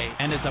NCUA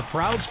and is a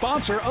proud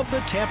sponsor of the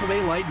Tampa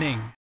Bay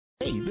Lightning.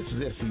 Hey, this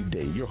is S.C.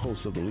 Day, your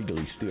host of the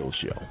Legally Still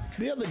Show.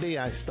 The other day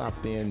I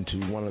stopped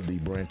into one of the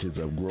branches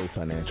of Grow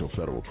Financial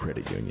Federal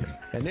Credit Union,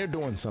 and they're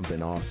doing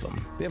something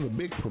awesome. They have a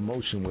big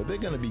promotion where they're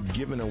going to be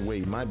giving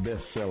away my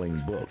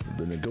best-selling book,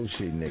 The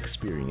Negotiating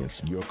Experience,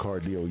 Your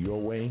Car Deal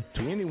Your Way,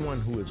 to anyone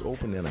who has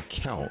opened an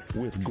account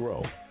with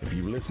Grow. If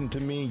you listen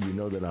to me, you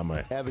know that I'm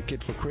an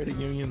advocate for credit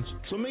unions,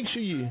 so make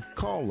sure you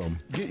call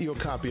them, get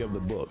your copy of the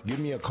book. Give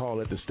me a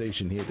call at the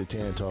station here at the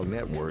Tan Talk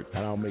Network,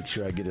 and I'll make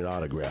sure I get it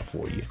autographed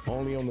for you.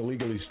 Only on the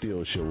Legally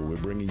Still Show, where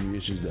we're bringing you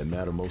issues that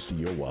matter most to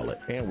your wallet,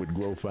 and with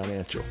Grow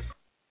Financial.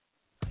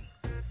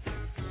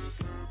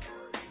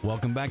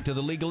 Welcome back to the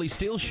Legally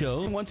Still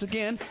Show. Once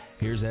again,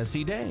 here's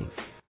S.C. Day.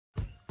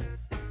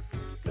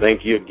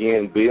 Thank you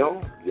again,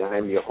 Bill.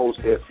 I'm your host,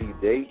 S.C.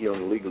 Day, here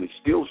on the Legally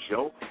Still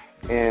Show.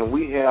 And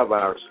we have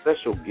our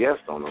special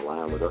guest on the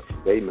line with us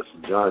today,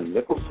 Mr. John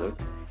Nicholson.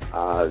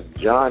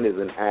 John is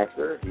an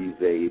actor. He's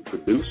a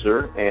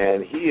producer,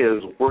 and he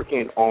is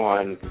working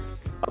on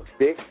a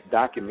big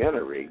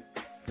documentary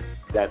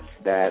that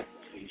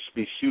he should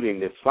be shooting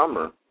this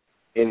summer.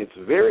 And it's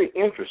very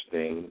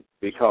interesting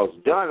because,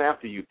 John,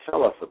 after you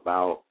tell us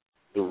about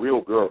the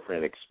real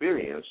girlfriend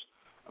experience,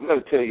 I'm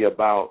going to tell you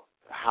about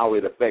how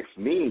it affects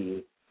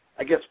me.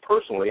 I guess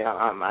personally,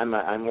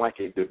 I'm like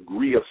a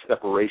degree of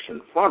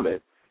separation from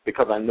it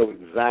because I know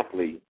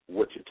exactly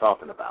what you're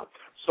talking about.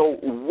 So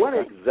what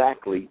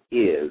exactly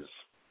is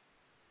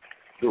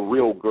the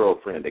real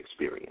girlfriend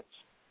experience?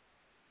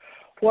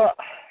 Well,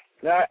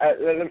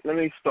 let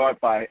me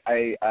start by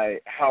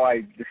how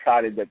I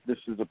decided that this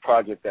is a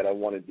project that I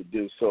wanted to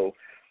do. So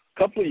a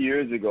couple of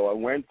years ago, I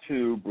went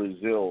to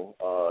Brazil,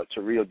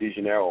 to Rio de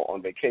Janeiro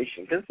on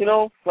vacation because,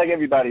 like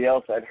everybody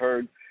else, I'd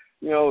heard,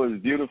 it was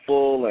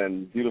beautiful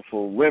and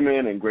beautiful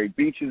women and great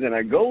beaches, and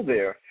I go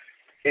there,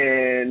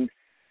 and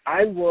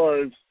I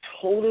was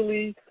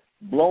totally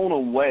blown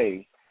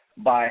away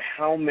by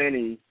how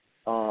many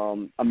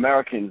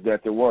Americans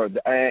that there were,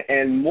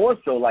 and more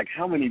so like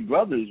how many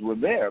brothers were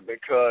there,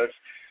 because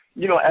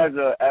as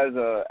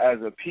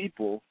a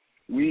people,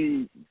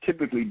 we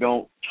typically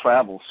don't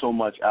travel so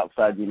much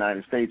outside the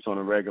United States on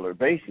a regular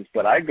basis.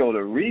 But I go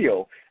to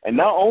Rio, and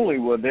not only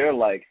were there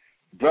like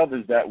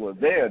brothers that were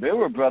there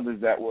were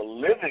brothers that were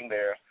living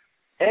there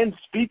and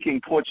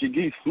speaking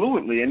Portuguese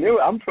fluently. And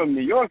I'm from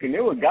New York, and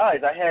there were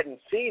guys I hadn't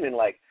seen in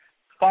like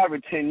 5 or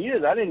 10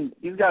 years.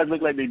 These guys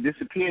look like they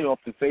disappeared off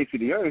the face of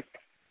the earth.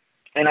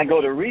 And I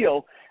go to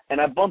Rio, and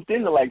I bumped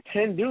into like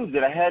 10 dudes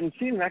that I hadn't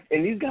seen,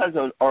 and these guys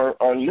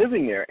are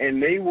living there,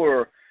 and they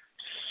were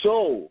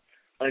so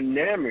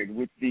enamored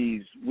with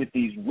these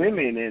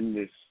women and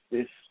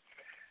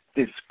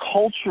this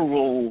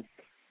cultural.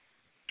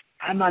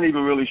 I'm not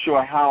even really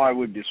sure how I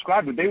would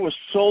describe it. They were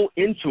so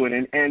into it,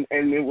 and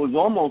it was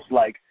almost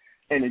like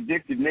an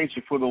addictive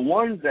nature. For the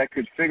ones that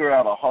could figure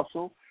out a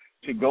hustle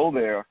to go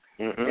there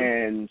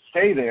and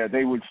stay there,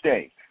 they would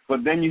stay.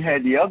 But then you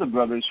had the other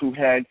brothers who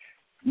had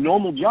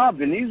normal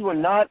jobs, and these were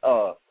not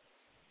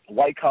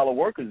white-collar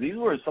workers.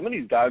 Some of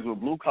these guys were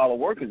blue-collar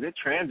workers. They're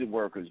transit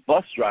workers,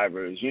 bus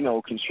drivers,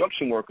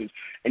 construction workers.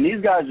 And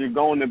these guys are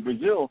going to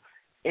Brazil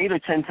 8 or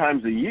 10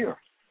 times a year,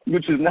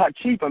 which is not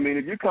cheap. I mean,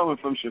 if you're coming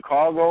from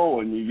Chicago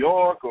or New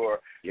York or,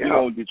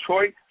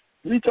 Detroit,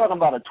 you're talking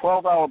about a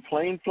 12-hour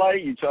plane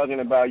flight. You're talking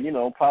about,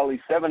 probably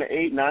 $700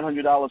 to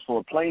 $900 for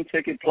a plane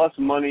ticket plus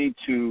money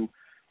to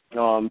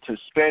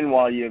spend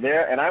while you're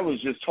there. And I was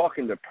just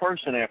talking to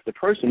person after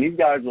person. These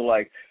guys were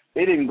like,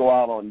 they didn't go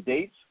out on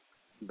dates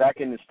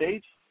back in the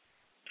States.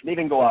 They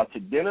didn't go out to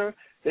dinner.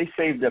 They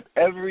saved up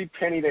every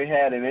penny they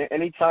had, and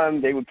any time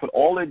they would put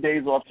all their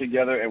days off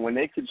together, and when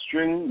they could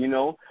string,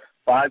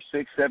 5,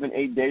 6, 7,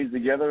 8 days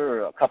together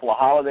or a couple of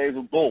holidays,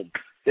 boom,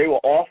 they were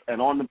off and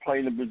on the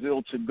plane to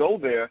Brazil to go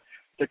there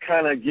to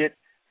kind of get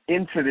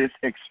into this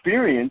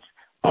experience.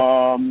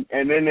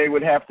 And then they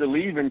would have to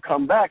leave and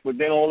come back, but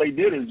then all they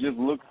did is just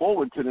look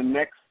forward to the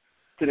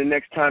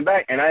next time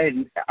back. And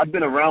I've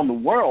been around the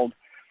world,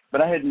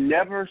 but I had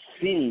never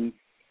seen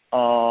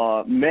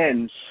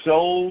men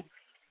so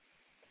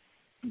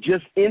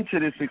just into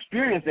this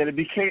experience that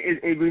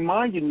it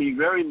reminded me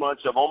very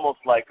much of almost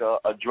like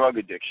a drug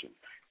addiction.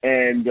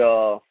 And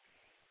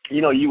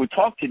you would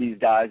talk to these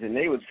guys, and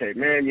they would say,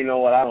 "Man, you know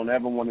what? I don't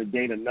ever want to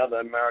date another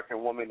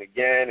American woman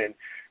again." And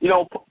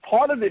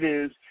part of it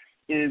is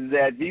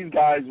that these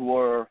guys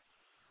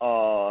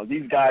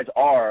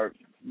are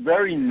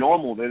very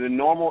normal. They're the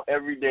normal,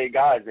 everyday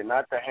guys. They're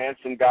not the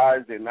handsome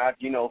guys. They're not,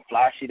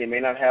 flashy. They may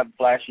not have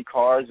flashy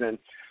cars. And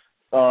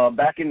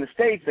back in the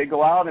States, they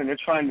go out and they're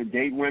trying to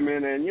date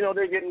women, and,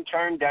 they're getting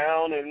turned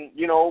down, and,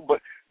 but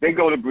they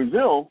go to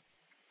Brazil,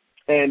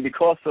 and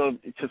because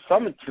of, to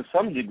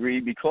some degree,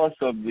 because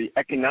of the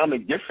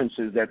economic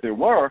differences that there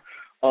were,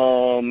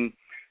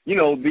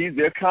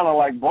 they're kind of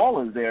like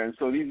ballers there. And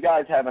so these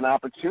guys have an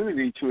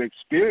opportunity to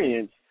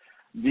experience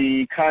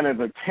the kind of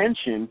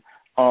attention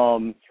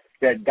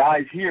that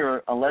guys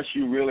here, unless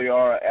you really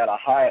are at a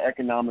higher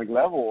economic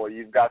level or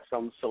you've got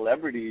some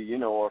celebrity,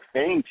 or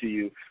fame to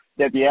you,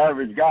 that the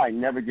average guy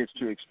never gets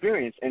to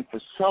experience. And for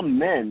some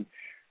men,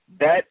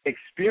 that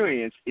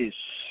experience is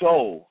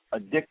so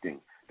addicting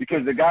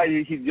because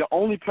the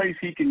only place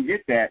he can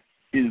get that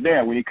is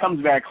there. When he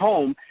comes back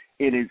home,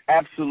 it is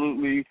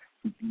absolutely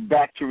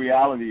back to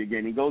reality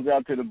again. He goes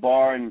out to the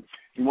bar and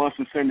he wants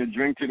to send a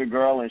drink to the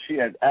girl, and she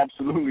has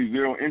absolutely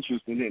zero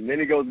interest in him. Then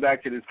he goes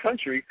back to this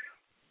country,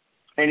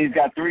 and he's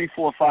got 3,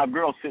 4, 5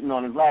 girls sitting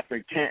on his lap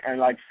and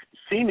like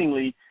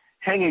seemingly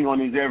hanging on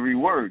his every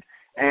word.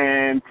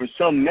 And for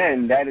some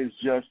men, that is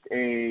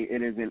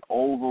it is an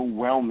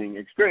overwhelming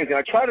experience. And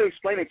I try to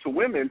explain it to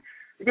women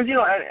because,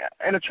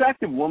 an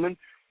attractive woman,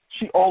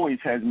 she always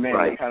has men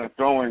kind of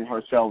throwing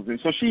herself in.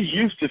 So she's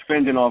used to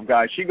fending off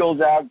guys. She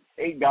goes out,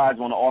 8 guys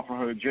want to offer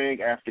her a drink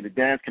after the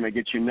dance. Can I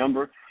get your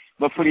number?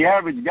 But for the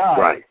average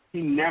guy,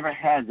 he never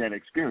has that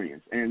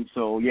experience. And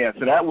so,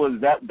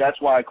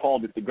 that's why I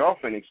called it the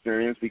girlfriend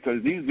experience,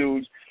 because these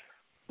dudes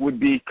would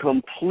be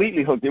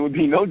completely hooked. It would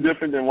be no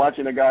different than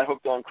watching a guy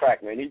hooked on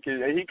crack, man. He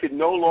could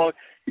no more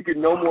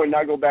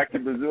not go back to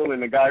Brazil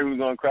than a guy who's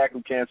on crack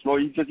who can't smoke.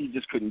 He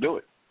just couldn't do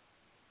it.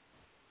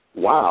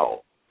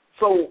 Wow.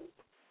 So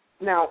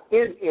now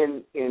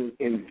in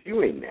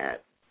viewing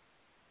that,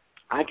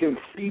 I can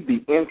see the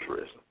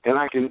interest, and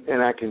I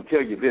can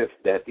tell you this,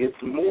 that it's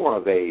more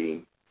of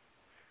a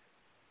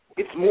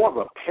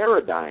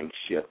paradigm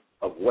shift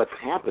of what's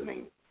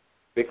happening.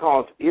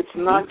 Because it's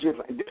not just,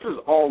 this is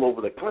all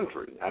over the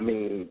country. I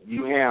mean,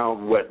 you have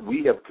what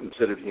we have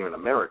considered here in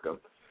America,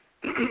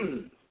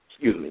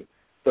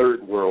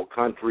 third world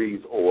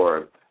countries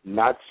or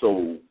not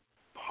so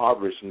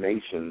impoverished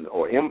nations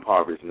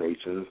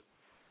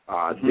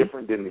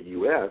different than the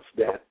U.S.,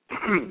 that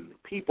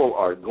people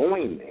are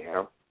going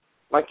there,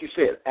 like you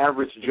said,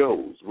 average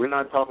Joes. We're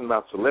not talking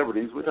about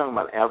celebrities. We're talking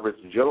about average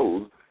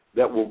Joes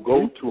that will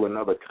go to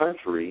another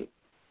country,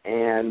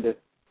 and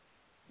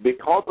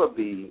because of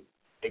the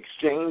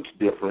exchange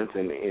difference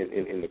in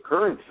the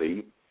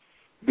currency,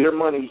 their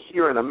money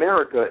here in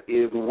America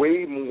is worth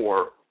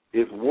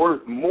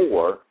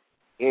more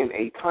in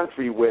a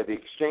country where the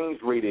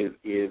exchange rate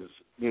is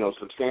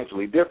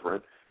substantially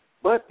different.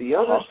 But the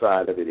other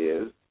side of it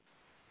is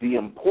the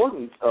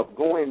importance of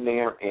going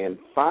there and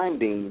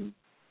finding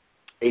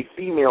a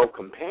female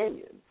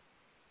companion.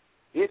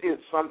 It is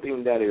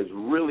something that is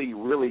really,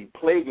 really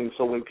plaguing.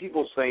 So when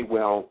people say,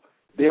 well,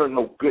 there are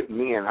no good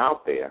men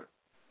out there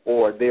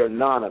or they're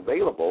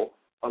non-available,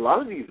 a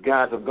lot of these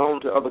guys have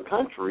gone to other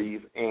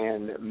countries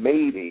and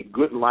made a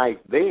good life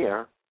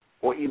there,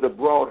 or either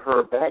brought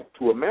her back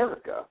to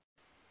America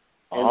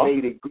and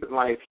made a good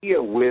life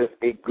here with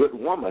a good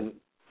woman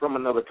from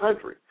another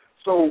country.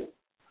 So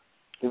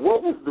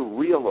what was the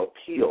real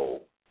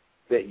appeal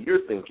that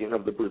you're thinking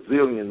of the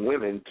Brazilian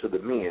women to the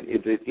men?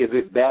 Is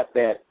it that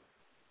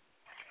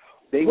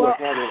they were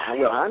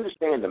having, well, I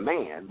understand the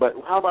man, but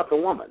how about the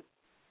woman?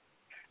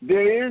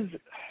 There is,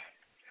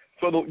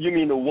 you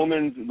mean the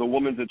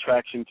woman's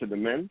attraction to the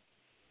men?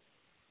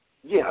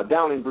 Yeah,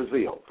 down in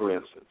Brazil, for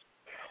instance.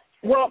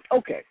 Well,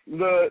 okay.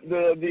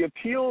 The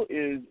appeal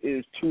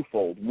is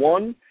twofold.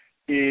 One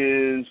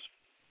is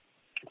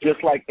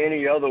just like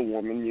any other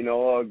woman, you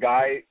know, a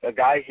guy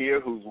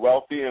here who's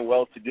wealthy and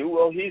well-to-do.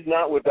 Well, he's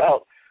not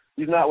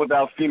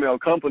without female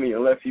company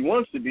unless he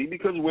wants to be,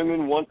 because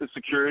women want the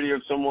security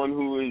of someone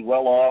who is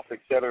well off, et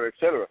cetera, et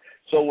cetera.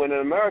 So when an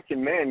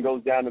American man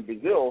goes down to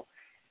Brazil,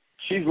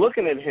 she's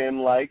looking at him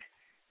like,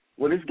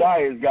 well, this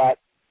guy has got,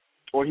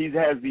 or he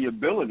has the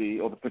ability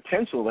or the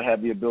potential to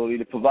have the ability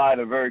to provide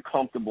a very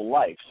comfortable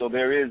life. So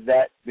there is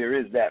that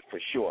for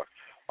sure.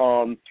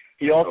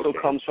 He also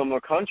comes from a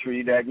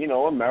country that, you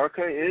know,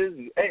 America is,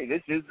 hey,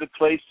 this is the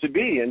place to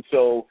be. And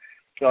so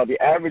the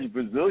average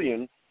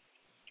Brazilian,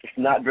 it's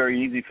not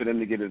very easy for them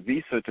to get a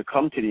visa to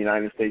come to the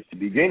United States to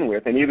begin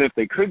with. And even if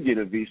they could get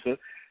a visa,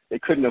 they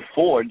couldn't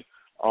afford,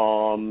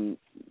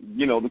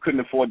 they couldn't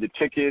afford the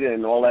ticket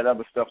and all that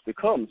other stuff to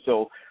come.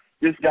 So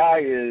this guy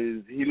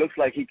he looks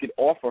like he could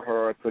offer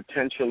her a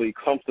potentially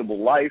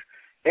comfortable life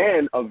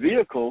and a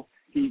vehicle.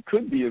 He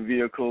could be a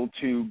vehicle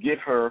to get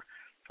her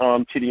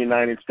to the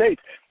United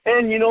States.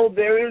 And, you know,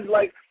 there is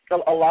like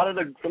some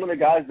of the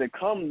guys that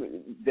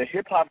come, the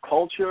hip-hop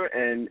culture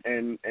and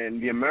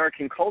the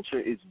American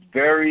culture is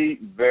very,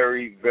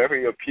 very,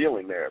 very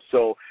appealing there.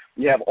 So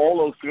you have all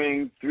those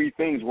three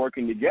things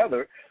working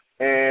together.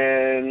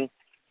 And,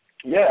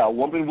 yeah, a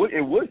woman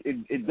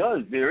it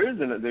does. There is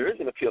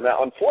an appeal.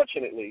 Now,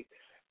 unfortunately,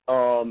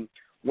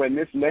 when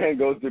this man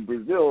goes to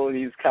Brazil,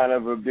 he's kind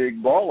of a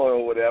big baller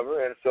or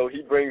whatever, and so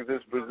he brings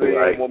this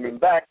Brazilian woman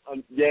back.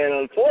 And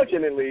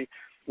unfortunately,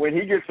 when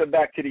he gets her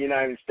back to the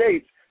United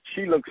States,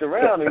 she looks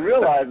around and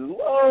realizes,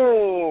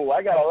 whoa,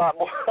 I got a lot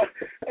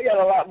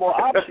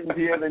more options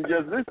here than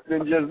just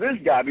this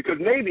guy. Because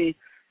maybe,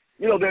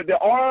 you know,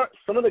 there are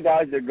some of the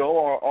guys that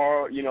go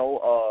are you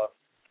know,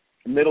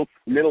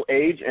 middle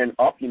age and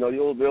up, you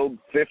know, they'll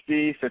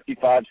 50,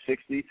 55,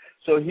 60.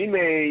 So he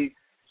may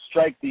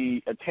strike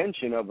the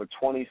attention of a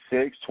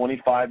 26,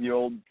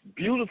 25-year-old,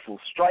 beautiful,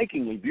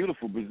 strikingly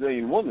beautiful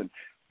Brazilian woman.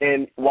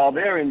 And while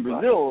they're in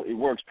Brazil, it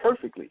works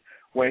perfectly.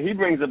 When he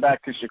brings her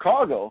back to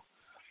Chicago,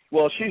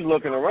 well, she's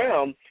looking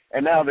around,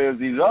 and now there's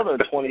these other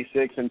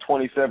 26 and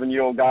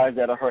 27-year-old guys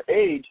that are her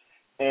age,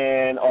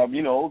 and,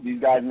 you know, these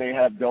guys may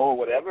have dough or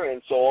whatever,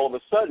 and so all of a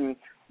sudden,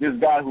 this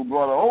guy who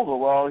brought her over,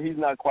 well, he's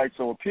not quite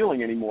so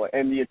appealing anymore.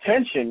 And the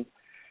attention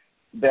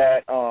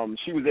that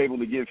she was able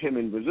to give him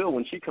in Brazil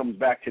when she comes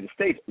back to the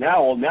States,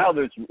 now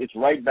it's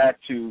right back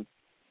to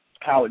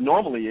how it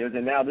normally is,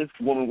 and now this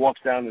woman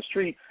walks down the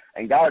street,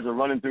 and guys are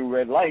running through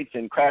red lights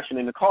and crashing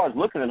into cars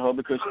looking at her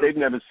because they've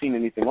never seen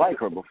anything like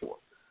her before.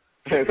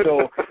 And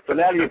so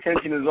now the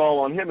attention is all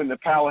on him, and the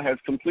power has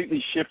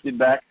completely shifted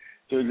back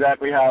to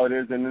exactly how it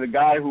is. And the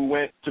guy who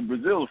went to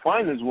Brazil to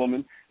find this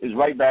woman is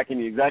right back in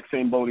the exact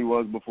same boat he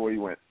was before he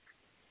went.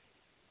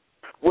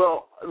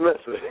 Well,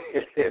 listen,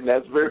 and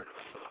that's very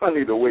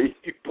funny the way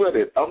you put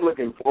it. I'm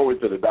looking forward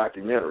to the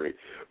documentary.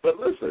 But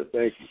listen,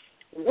 thank you.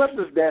 What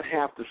does that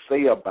have to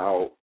say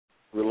about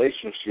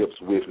relationships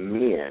with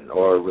men,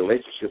 or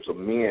relationships of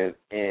men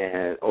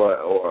and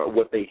or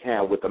what they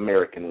have with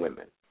American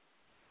women?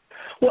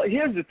 Well,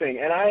 here's the thing,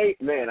 and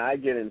I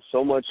get in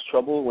so much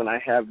trouble when I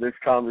have this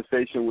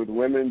conversation with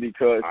women,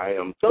 because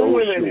some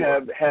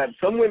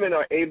women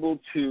are able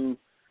to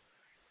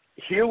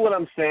hear what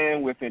I'm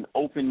saying with an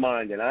open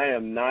mind, and I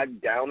am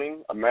not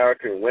downing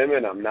American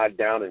women. I'm not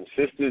downing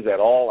sisters at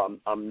all.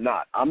 I'm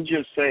not. I'm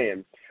just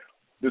saying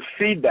the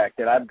feedback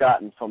that I've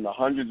gotten from the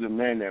hundreds of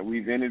men that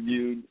we've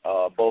interviewed,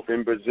 both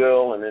in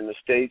Brazil and in the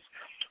States,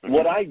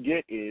 what I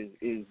get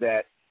is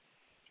that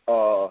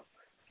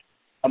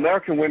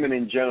American women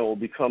in general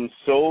become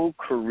so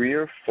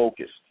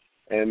career-focused.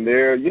 And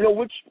they're, you know,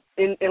 which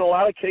in a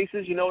lot of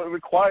cases, you know, it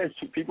requires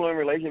people in a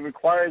relationship, it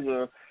requires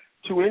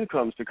two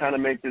incomes to kind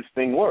of make this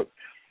thing work.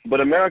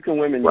 But American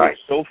women get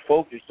so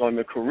focused on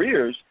their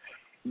careers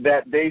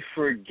that they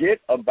forget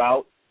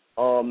about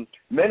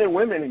men and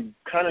women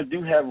kind of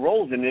do have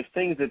roles, and there's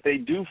things that they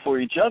do for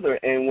each other.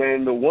 And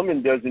when the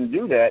woman doesn't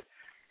do that,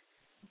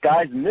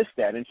 guys miss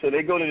that. And so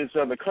they go to this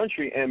other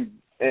country, and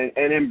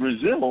in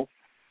Brazil,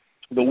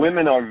 the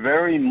women are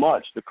very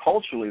much,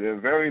 culturally, they're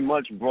very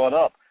much brought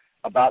up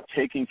about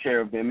taking care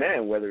of their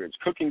man, whether it's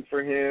cooking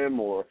for him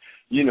or,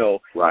 you know,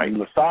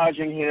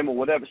 massaging him or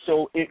whatever.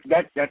 So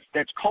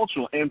that's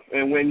cultural.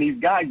 And when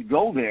these guys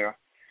go there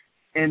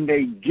and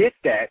they get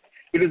that,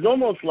 it is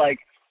almost like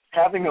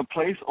having a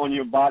place on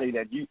your body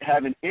that you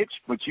have an itch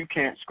but you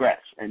can't scratch.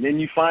 And then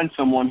you find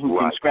someone who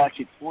can scratch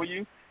it for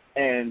you,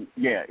 and,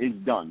 yeah, it's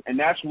done. And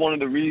that's one of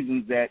the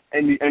reasons that –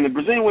 and the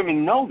Brazilian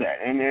women know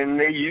that, and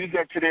they use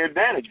that to their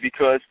advantage,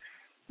 because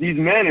these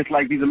men, it's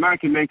like these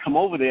American men come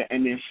over there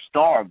and they're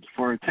starved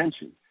for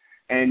attention.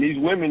 And these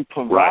women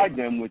provide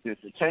them with this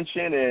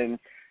attention. And,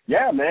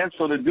 yeah, man,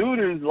 so the dude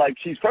is like,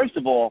 first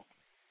of all,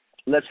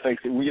 let's face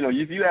it, you know,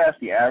 if you ask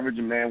the average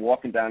man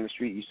walking down the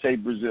street, you say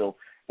Brazil,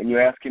 and you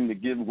ask him to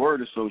give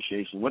word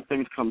association, what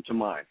things come to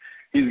mind?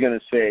 He's going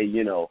to say,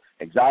 you know,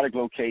 exotic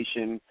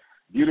location,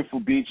 beautiful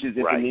beaches,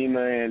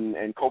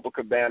 Ipanema and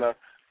Copacabana,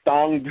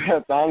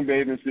 thong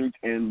bathing suits,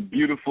 and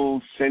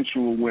beautiful,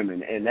 sensual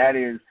women. And that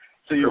is,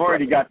 so you've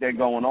already got that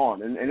going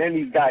on. And then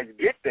these guys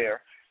get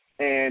there,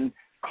 and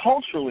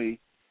culturally,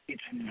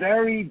 it's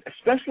very,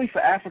 especially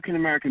for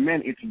African-American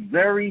men, it's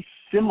very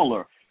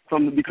similar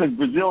because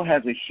Brazil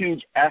has a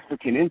huge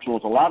African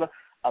influence. A lot of,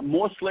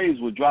 more slaves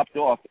were dropped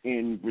off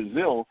in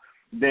Brazil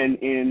than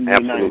in the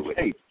United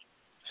States.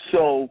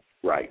 So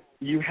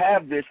you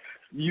have this,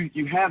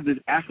 you have this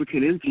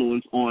African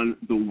influence on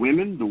the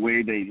women, the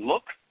way they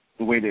look,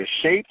 the way they're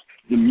shaped,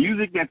 the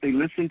music that they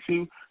listen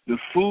to, the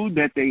food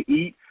that they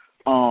eat,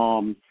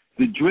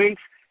 the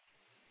drinks,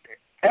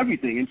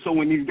 everything. And so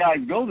when these guys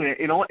go there,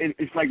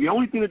 it's like the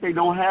only thing that they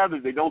don't have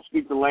is they don't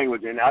speak the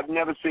language. And I've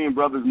never seen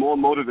brothers more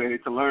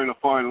motivated to learn a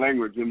foreign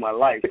language in my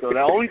life. So the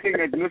only thing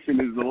that's missing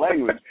is the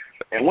language.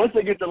 And once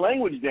they get the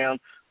language down,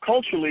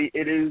 culturally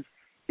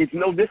it's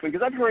no different.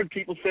 Because I've heard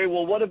people say,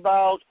 well, what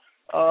about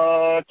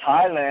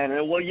Thailand?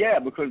 And well, yeah,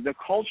 because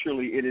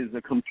culturally it is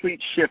a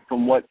complete shift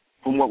from what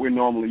we're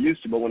normally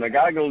used to. But when a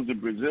guy goes to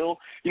Brazil,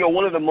 you know,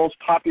 one of the most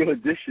popular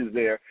dishes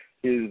there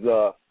is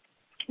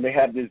they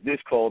have this dish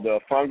called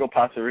frango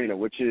passarinho,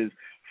 which is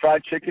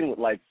fried chicken with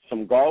like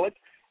some garlic,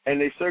 and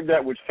they serve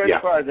that with French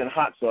fries and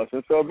hot sauce.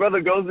 And so a brother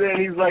goes there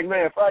and he's like,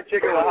 man, fried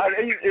chicken with hot,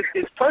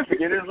 it's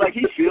perfect. It is like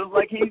he feels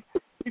like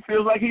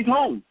he's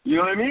home. You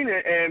know what I mean?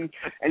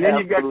 And then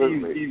you've got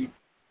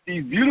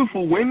these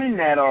beautiful women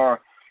that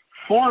are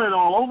fawning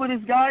all over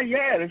this guy.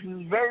 Yeah, this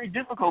is very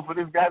difficult for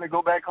this guy to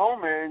go back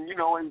home and, you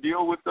know, and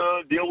deal with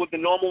the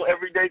normal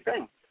everyday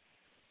thing.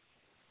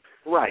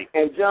 Right.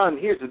 And, John,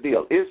 here's the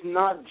deal. It's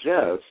not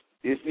just,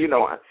 you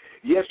know,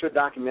 yes, your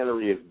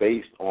documentary is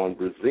based on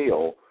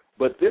Brazil,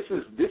 but this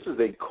is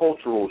a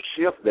cultural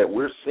shift that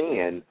we're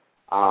seeing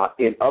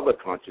in other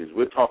countries.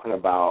 We're talking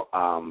about,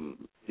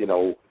 you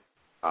know,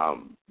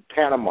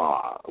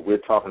 Panama. We're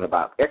talking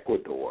about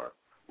Ecuador.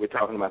 We're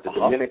talking about the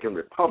Dominican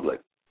Republic.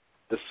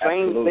 The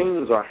same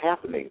things are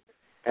happening.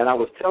 And I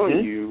was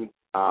telling you,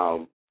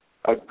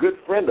 a good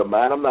friend of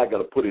mine, I'm not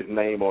going to put his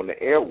name on the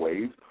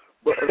airwaves,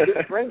 but a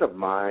good friend of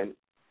mine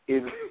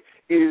is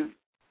in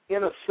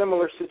a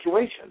similar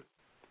situation.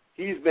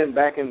 He's been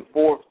back and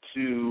forth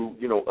to,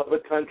 you know, other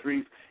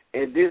countries,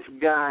 and this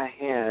guy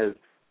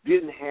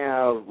didn't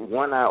have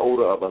one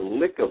iota of a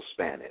lick of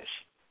Spanish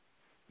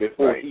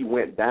before he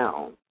went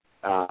down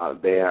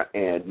there.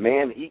 And,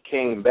 man, he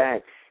came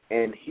back,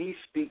 and he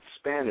speaks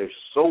Spanish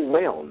so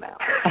well now,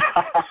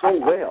 so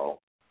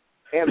well.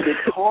 And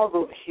because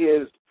of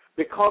his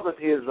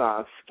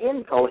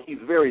skin color, he's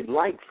very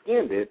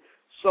light-skinned.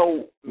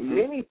 So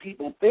many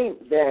people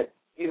think that,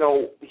 you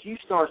know, he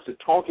starts to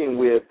talking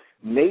with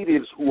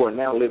natives who are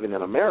now living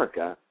in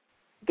America.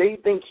 They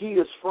think he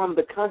is from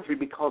the country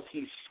because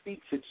he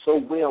speaks it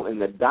so well,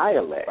 and the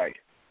dialect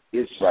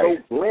is so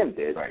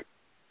blended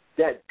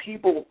that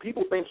people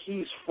think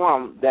he's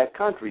from that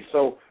country.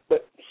 So,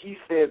 but he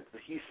says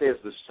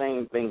the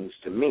same things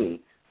to me,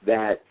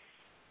 that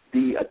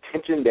the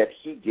attention that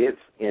he gets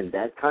in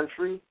that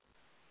country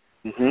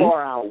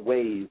far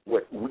outweighs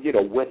what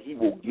he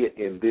will get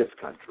in this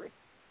country.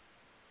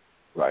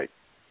 Right.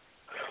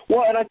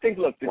 Well, and I think,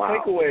 look, the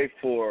takeaway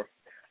for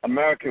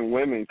American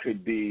women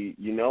could be,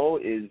 you know,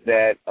 is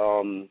that,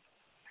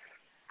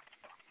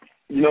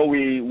 you know,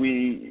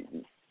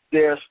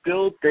 there are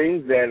still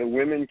things that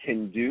women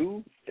can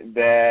do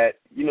that,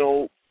 you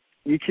know,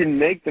 you can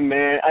make the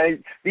man.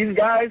 These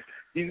guys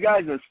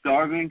are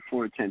starving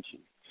for attention.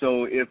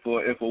 So if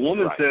a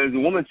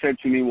woman said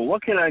to me, well,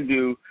 what can I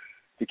do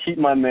to keep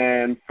my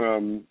man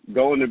from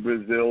going to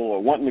Brazil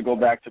or wanting to go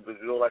back to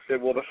Brazil? I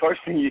said, well, the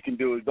first thing you can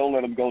do is don't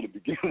let him go to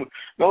begin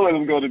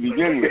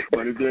with.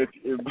 But if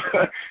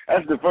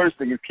that's the first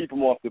thing, is keep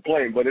him off the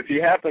plane. But if he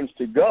happens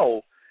to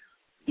go,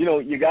 you know,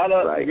 you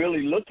gotta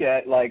really look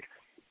at, like,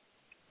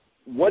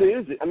 what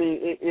is it? I mean,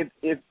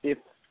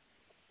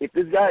 if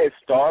this guy is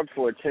starved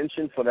for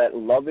attention, for that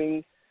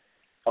loving,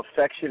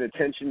 affection,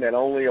 attention that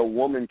only a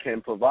woman can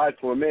provide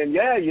for a man,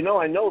 yeah, you know,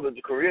 I know that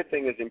the career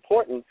thing is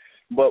important,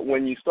 but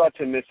when you start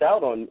to miss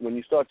out on, when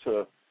you start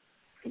to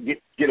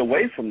get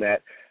away from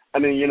that, I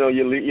mean, you know,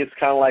 it's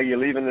kind of like you're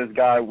leaving this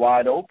guy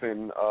wide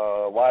open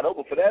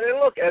for that. And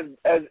look,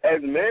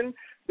 as men,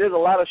 there's a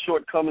lot of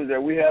shortcomings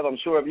that we have. I'm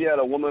sure if you had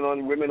women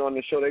on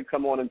the show, they'd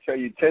come on and tell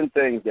you 10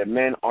 things that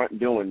men aren't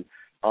doing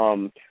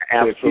to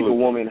keep a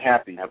woman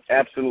happy.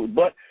 Absolutely.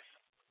 But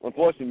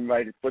unfortunately,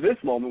 right, for this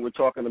moment, we're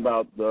talking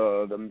about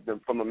the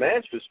from a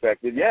man's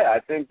perspective. Yeah,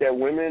 I think that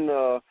women,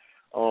 the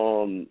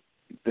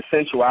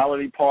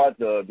sensuality part,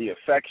 the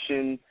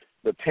affection,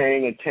 the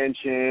paying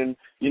attention,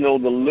 the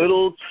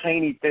little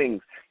tiny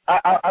things.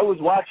 I was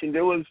watching.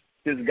 There was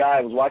this guy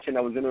I was watching.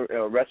 I was in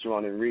a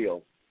restaurant in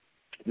Rio.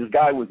 This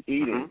guy was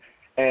eating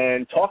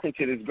and talking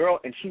to this girl,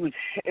 and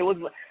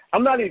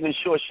I'm not even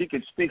sure she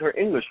could speak. Her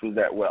English was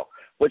that well,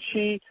 but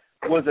she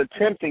was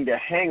attempting to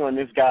hang on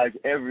this guy's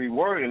every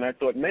word, and I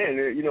thought, man,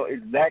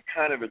 it's that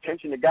kind of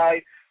attention. The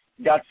guy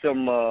got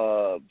some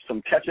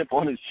ketchup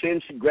on his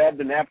chin. She grabbed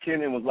the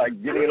napkin and was like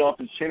getting it off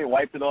his chin and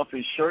wiped it off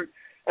his shirt.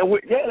 And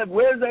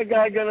where's that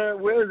guy gonna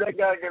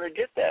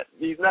get that?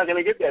 He's not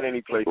gonna get that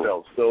anyplace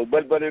else. So,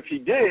 but if he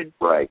did,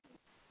 right,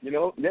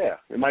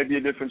 it might be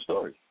a different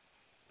story.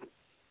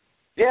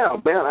 Yeah,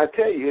 man, I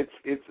tell you,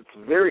 it's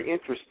very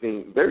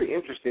interesting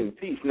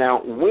piece.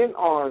 Now, when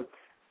are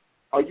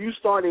you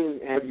starting?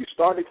 Have you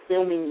started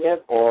filming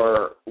yet,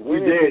 or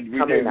when we did?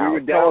 We were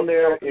down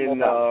there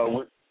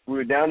we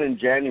were down in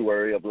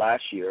January of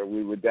last year.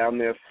 We were down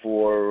there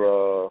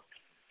for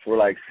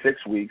like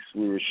 6 weeks.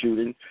 We were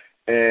shooting,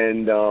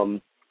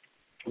 and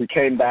we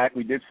came back.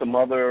 We did some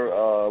other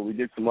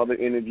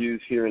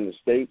interviews here in the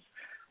States.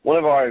 One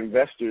of our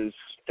investors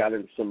got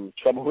in some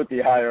trouble with the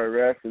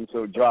IRS, and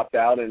so dropped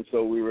out. And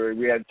so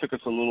it took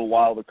us a little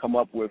while to come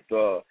up with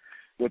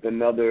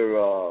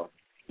another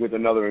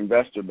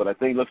investor. But I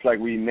think it looks like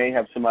we may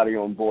have somebody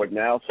on board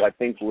now. So I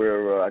think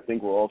we're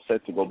all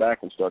set to go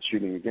back and start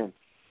shooting again.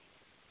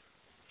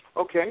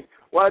 Okay.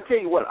 Well, I tell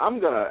you what, I'm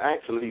gonna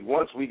actually,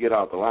 once we get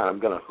off the line, I'm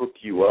gonna hook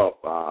you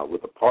up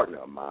with a partner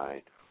of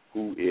mine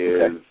who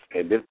is,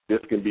 and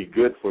this can be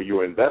good for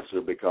your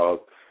investor because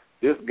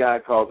this guy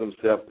calls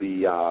himself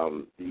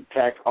the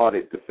tax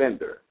audit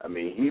defender. I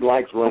mean, he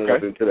likes running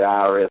up into the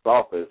IRS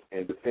office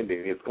and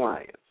defending his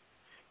clients.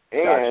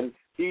 And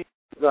he's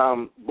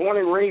born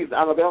and raised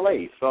out of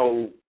L.A.,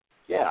 so,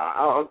 yeah,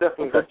 I'll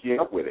definitely hook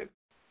you up with him.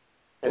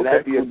 And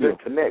that'd be a good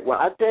connect. Well,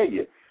 I tell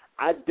you,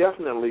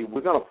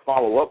 we're going to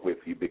follow up with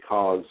you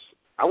because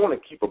I want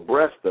to keep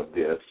abreast of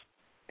this,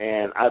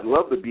 and I'd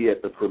love to be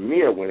at the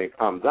premiere when it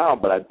comes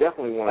out, but I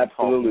definitely want to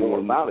talk more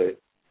about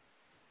it.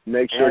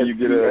 Make sure you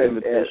get an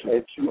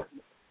invitation.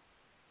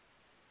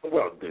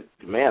 Well,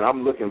 man,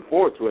 I'm looking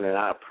forward to it, and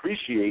I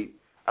appreciate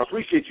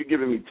you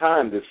giving me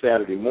time this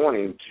Saturday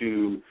morning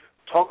to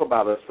talk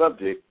about a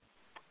subject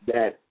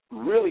that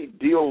really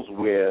deals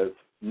with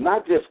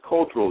not just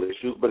cultural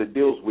issues, but it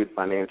deals with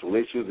financial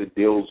issues. It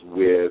deals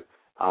with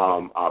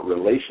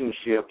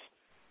relationships.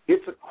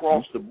 It's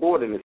across the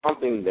board, and it's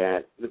something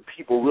that the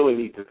people really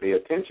need to pay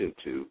attention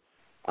to.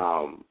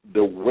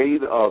 The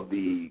weight of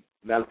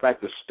matter of fact,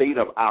 the state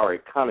of our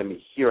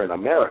economy here in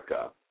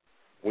America,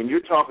 when you're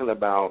talking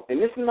about, and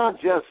this is not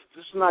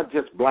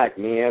just black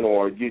men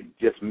or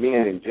just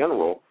men in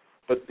general,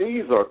 but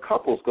these are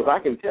couples, because I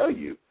can tell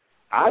you,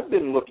 I've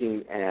been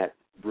looking at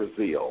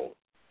Brazil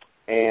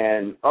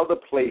and other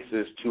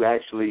places to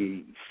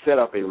actually set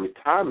up a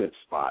retirement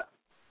spot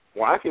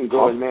where I can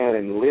go in, man,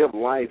 and live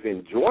life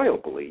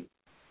enjoyably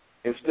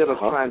instead of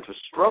trying to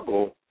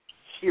struggle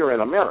here in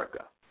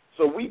America.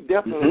 So we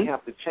definitely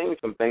have to change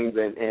some things,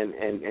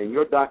 and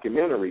your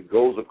documentary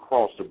goes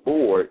across the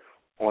board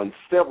on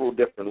several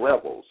different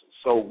levels.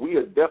 So we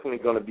are definitely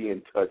going to be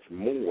in touch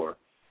more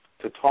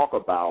to talk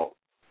about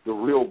the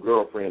real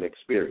girlfriend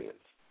experience.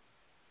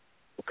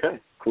 Okay,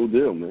 cool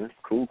deal, man.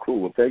 Cool.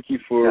 Well, thank you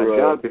for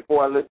now, John,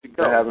 before I let you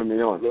go, having me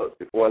on. Look,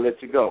 before I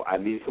let you go, I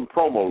need some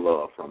promo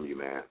love from you,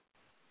 man.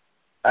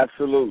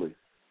 Absolutely.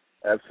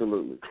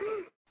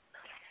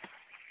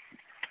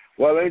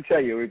 Well, let me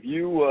tell you, if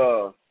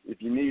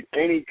you need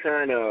any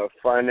kind of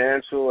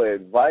financial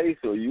advice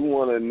or you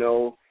want to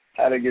know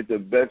how to get the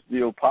best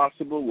deal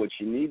possible, what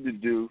you need to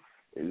do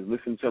is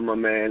listen to my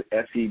man,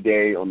 S.E.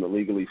 Day, on the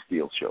Legally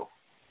Steel Show.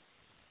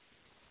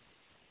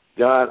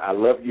 John, I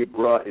love you,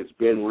 bro. It's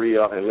been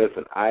real. And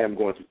listen, I am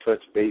going to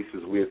touch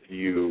bases with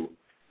you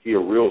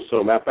here real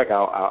soon. Matter of fact,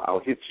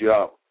 I'll hit you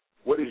up.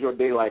 What is your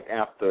day like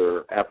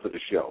after the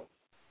show?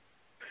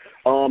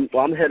 Well,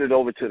 I'm headed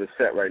over to the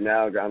set right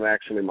now.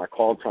 My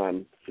call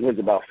time was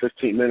about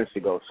 15 minutes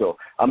ago, so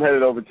I'm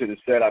headed over to the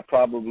set. I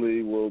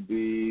probably will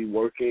be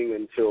working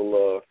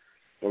until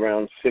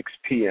around 6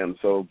 p.m.,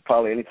 so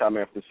probably anytime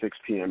after 6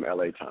 p.m.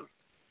 L.A. time.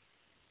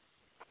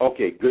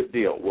 Okay, good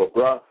deal. Well,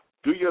 bro,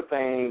 do your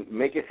thing,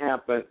 make it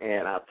happen,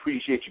 and I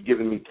appreciate you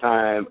giving me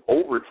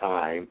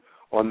overtime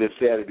on this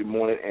Saturday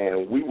morning,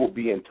 and we will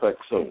be in touch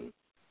soon.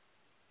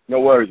 No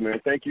worries, man.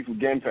 Thank you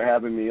again for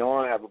having me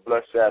on. Have a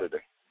blessed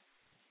Saturday.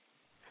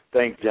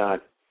 Thanks, John.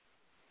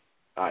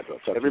 All right,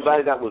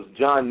 everybody, that was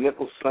John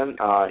Nicholson.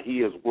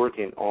 He is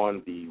working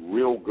on the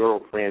Real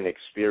Girlfriend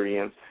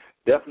Experience.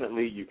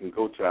 Definitely, you can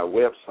go to our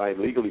website,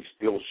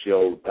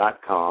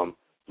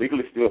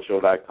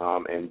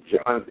 LegallySteelShow.com, and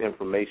John's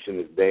information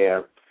is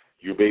there.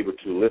 you'll be able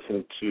to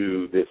listen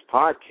to this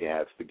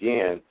podcast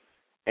again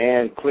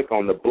and click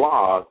on the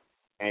blog,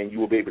 and you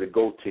will be able to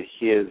go to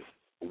his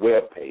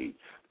webpage.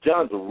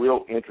 John's a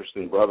real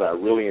interesting brother. I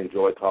really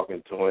enjoy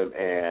talking to him,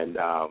 and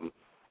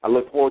I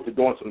look forward to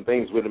doing some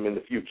things with him in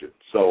the future.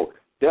 So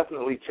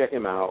definitely check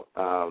him out,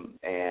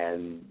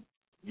 and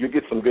you'll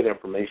get some good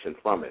information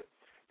from it.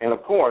 And,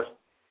 of course,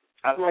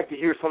 I'd like to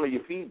hear some of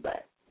your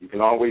feedback. You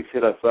can always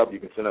hit us up. You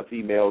can send us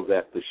emails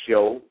at the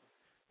show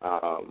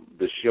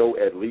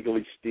at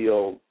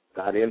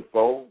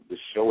legallystill.info,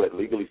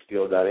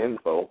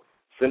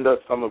 Send us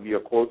some of your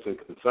quotes and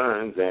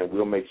concerns, and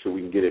we'll make sure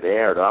we can get it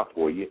aired out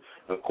for you.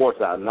 And, of course,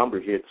 our number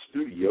here at the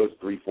studio is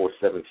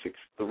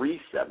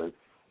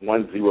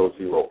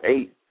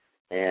 347-637-1008,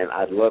 and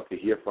I'd love to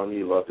hear from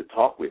you, love to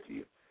talk with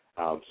you.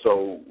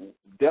 So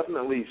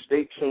definitely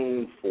stay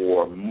tuned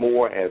for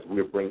more as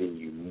we're bringing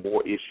you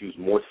more issues,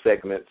 more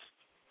segments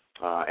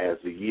as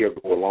the year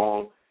go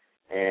along.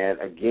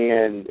 And,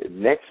 again,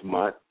 next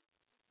month,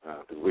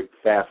 because we're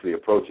fastly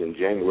approaching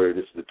January,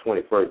 this is the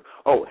 21st.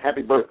 Oh,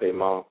 happy birthday,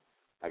 Mom.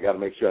 I got to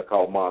make sure I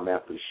call Mom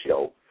after the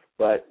show.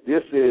 But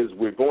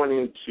we're going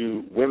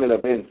into Women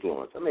of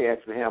Influence. I may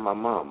actually have my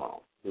mom on,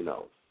 who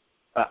knows.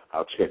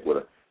 I'll check with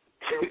her.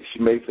 She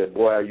may say,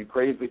 boy, are you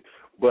crazy?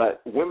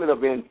 But Women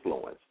of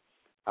Influence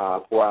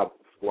for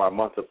our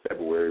month of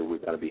February we're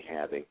going to be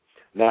having.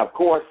 Now, of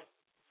course,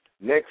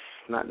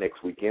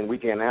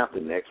 weekend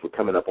after next, we're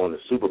coming up on the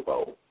Super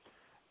Bowl.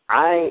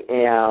 I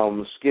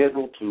am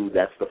scheduled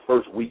that's the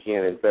first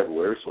weekend in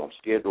February, so I'm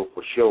scheduled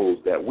for shows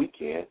that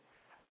weekend.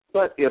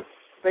 But if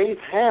faith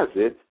has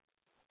it,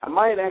 I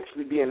might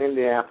actually be in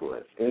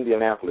Indianapolis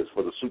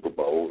for the Super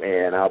Bowl,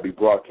 and I'll be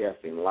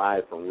broadcasting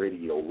live from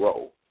Radio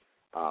Row.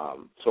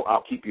 So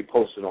I'll keep you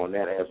posted on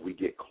that as we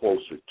get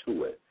closer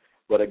to it.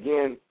 But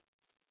again,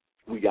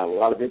 we got a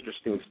lot of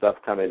interesting stuff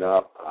coming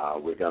up.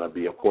 We're going to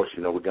be, of course,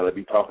 we're going to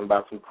be talking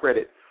about some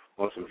credit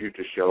on some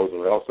future shows,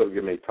 and we're also going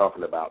to be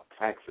talking about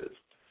taxes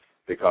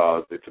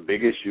because it's a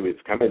big issue.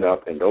 It's coming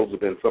up, and those have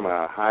been some of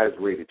our highest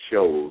rated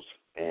shows,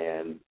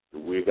 and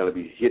we're going to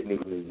be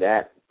hitting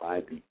that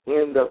by the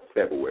end of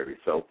February.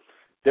 So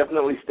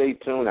definitely stay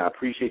tuned. I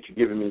appreciate you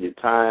giving me your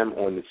time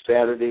on this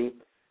Saturday.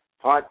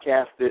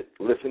 Podcast it,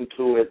 listen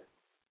to it.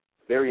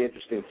 Very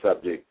interesting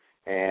subject.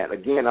 And,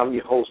 again, I'm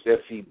your host,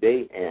 S.C.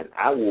 Day, and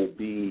I will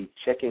be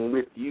checking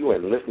with you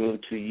and listening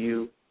to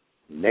you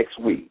next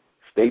week.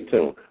 Stay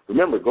tuned.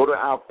 Remember, go to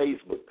our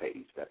Facebook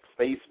page. That's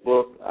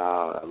Facebook,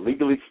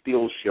 Legally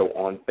Still Show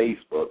on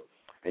Facebook,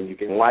 and you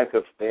can like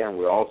us there, and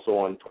we're also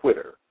on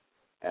Twitter.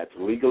 That's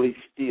Legally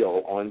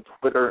Still on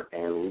Twitter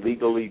and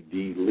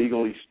the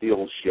Legally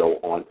Still Show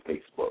on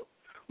Facebook.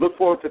 Look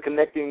forward to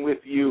connecting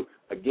with you.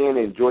 Again,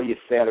 enjoy your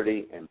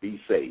Saturday and be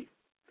safe.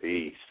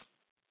 Peace.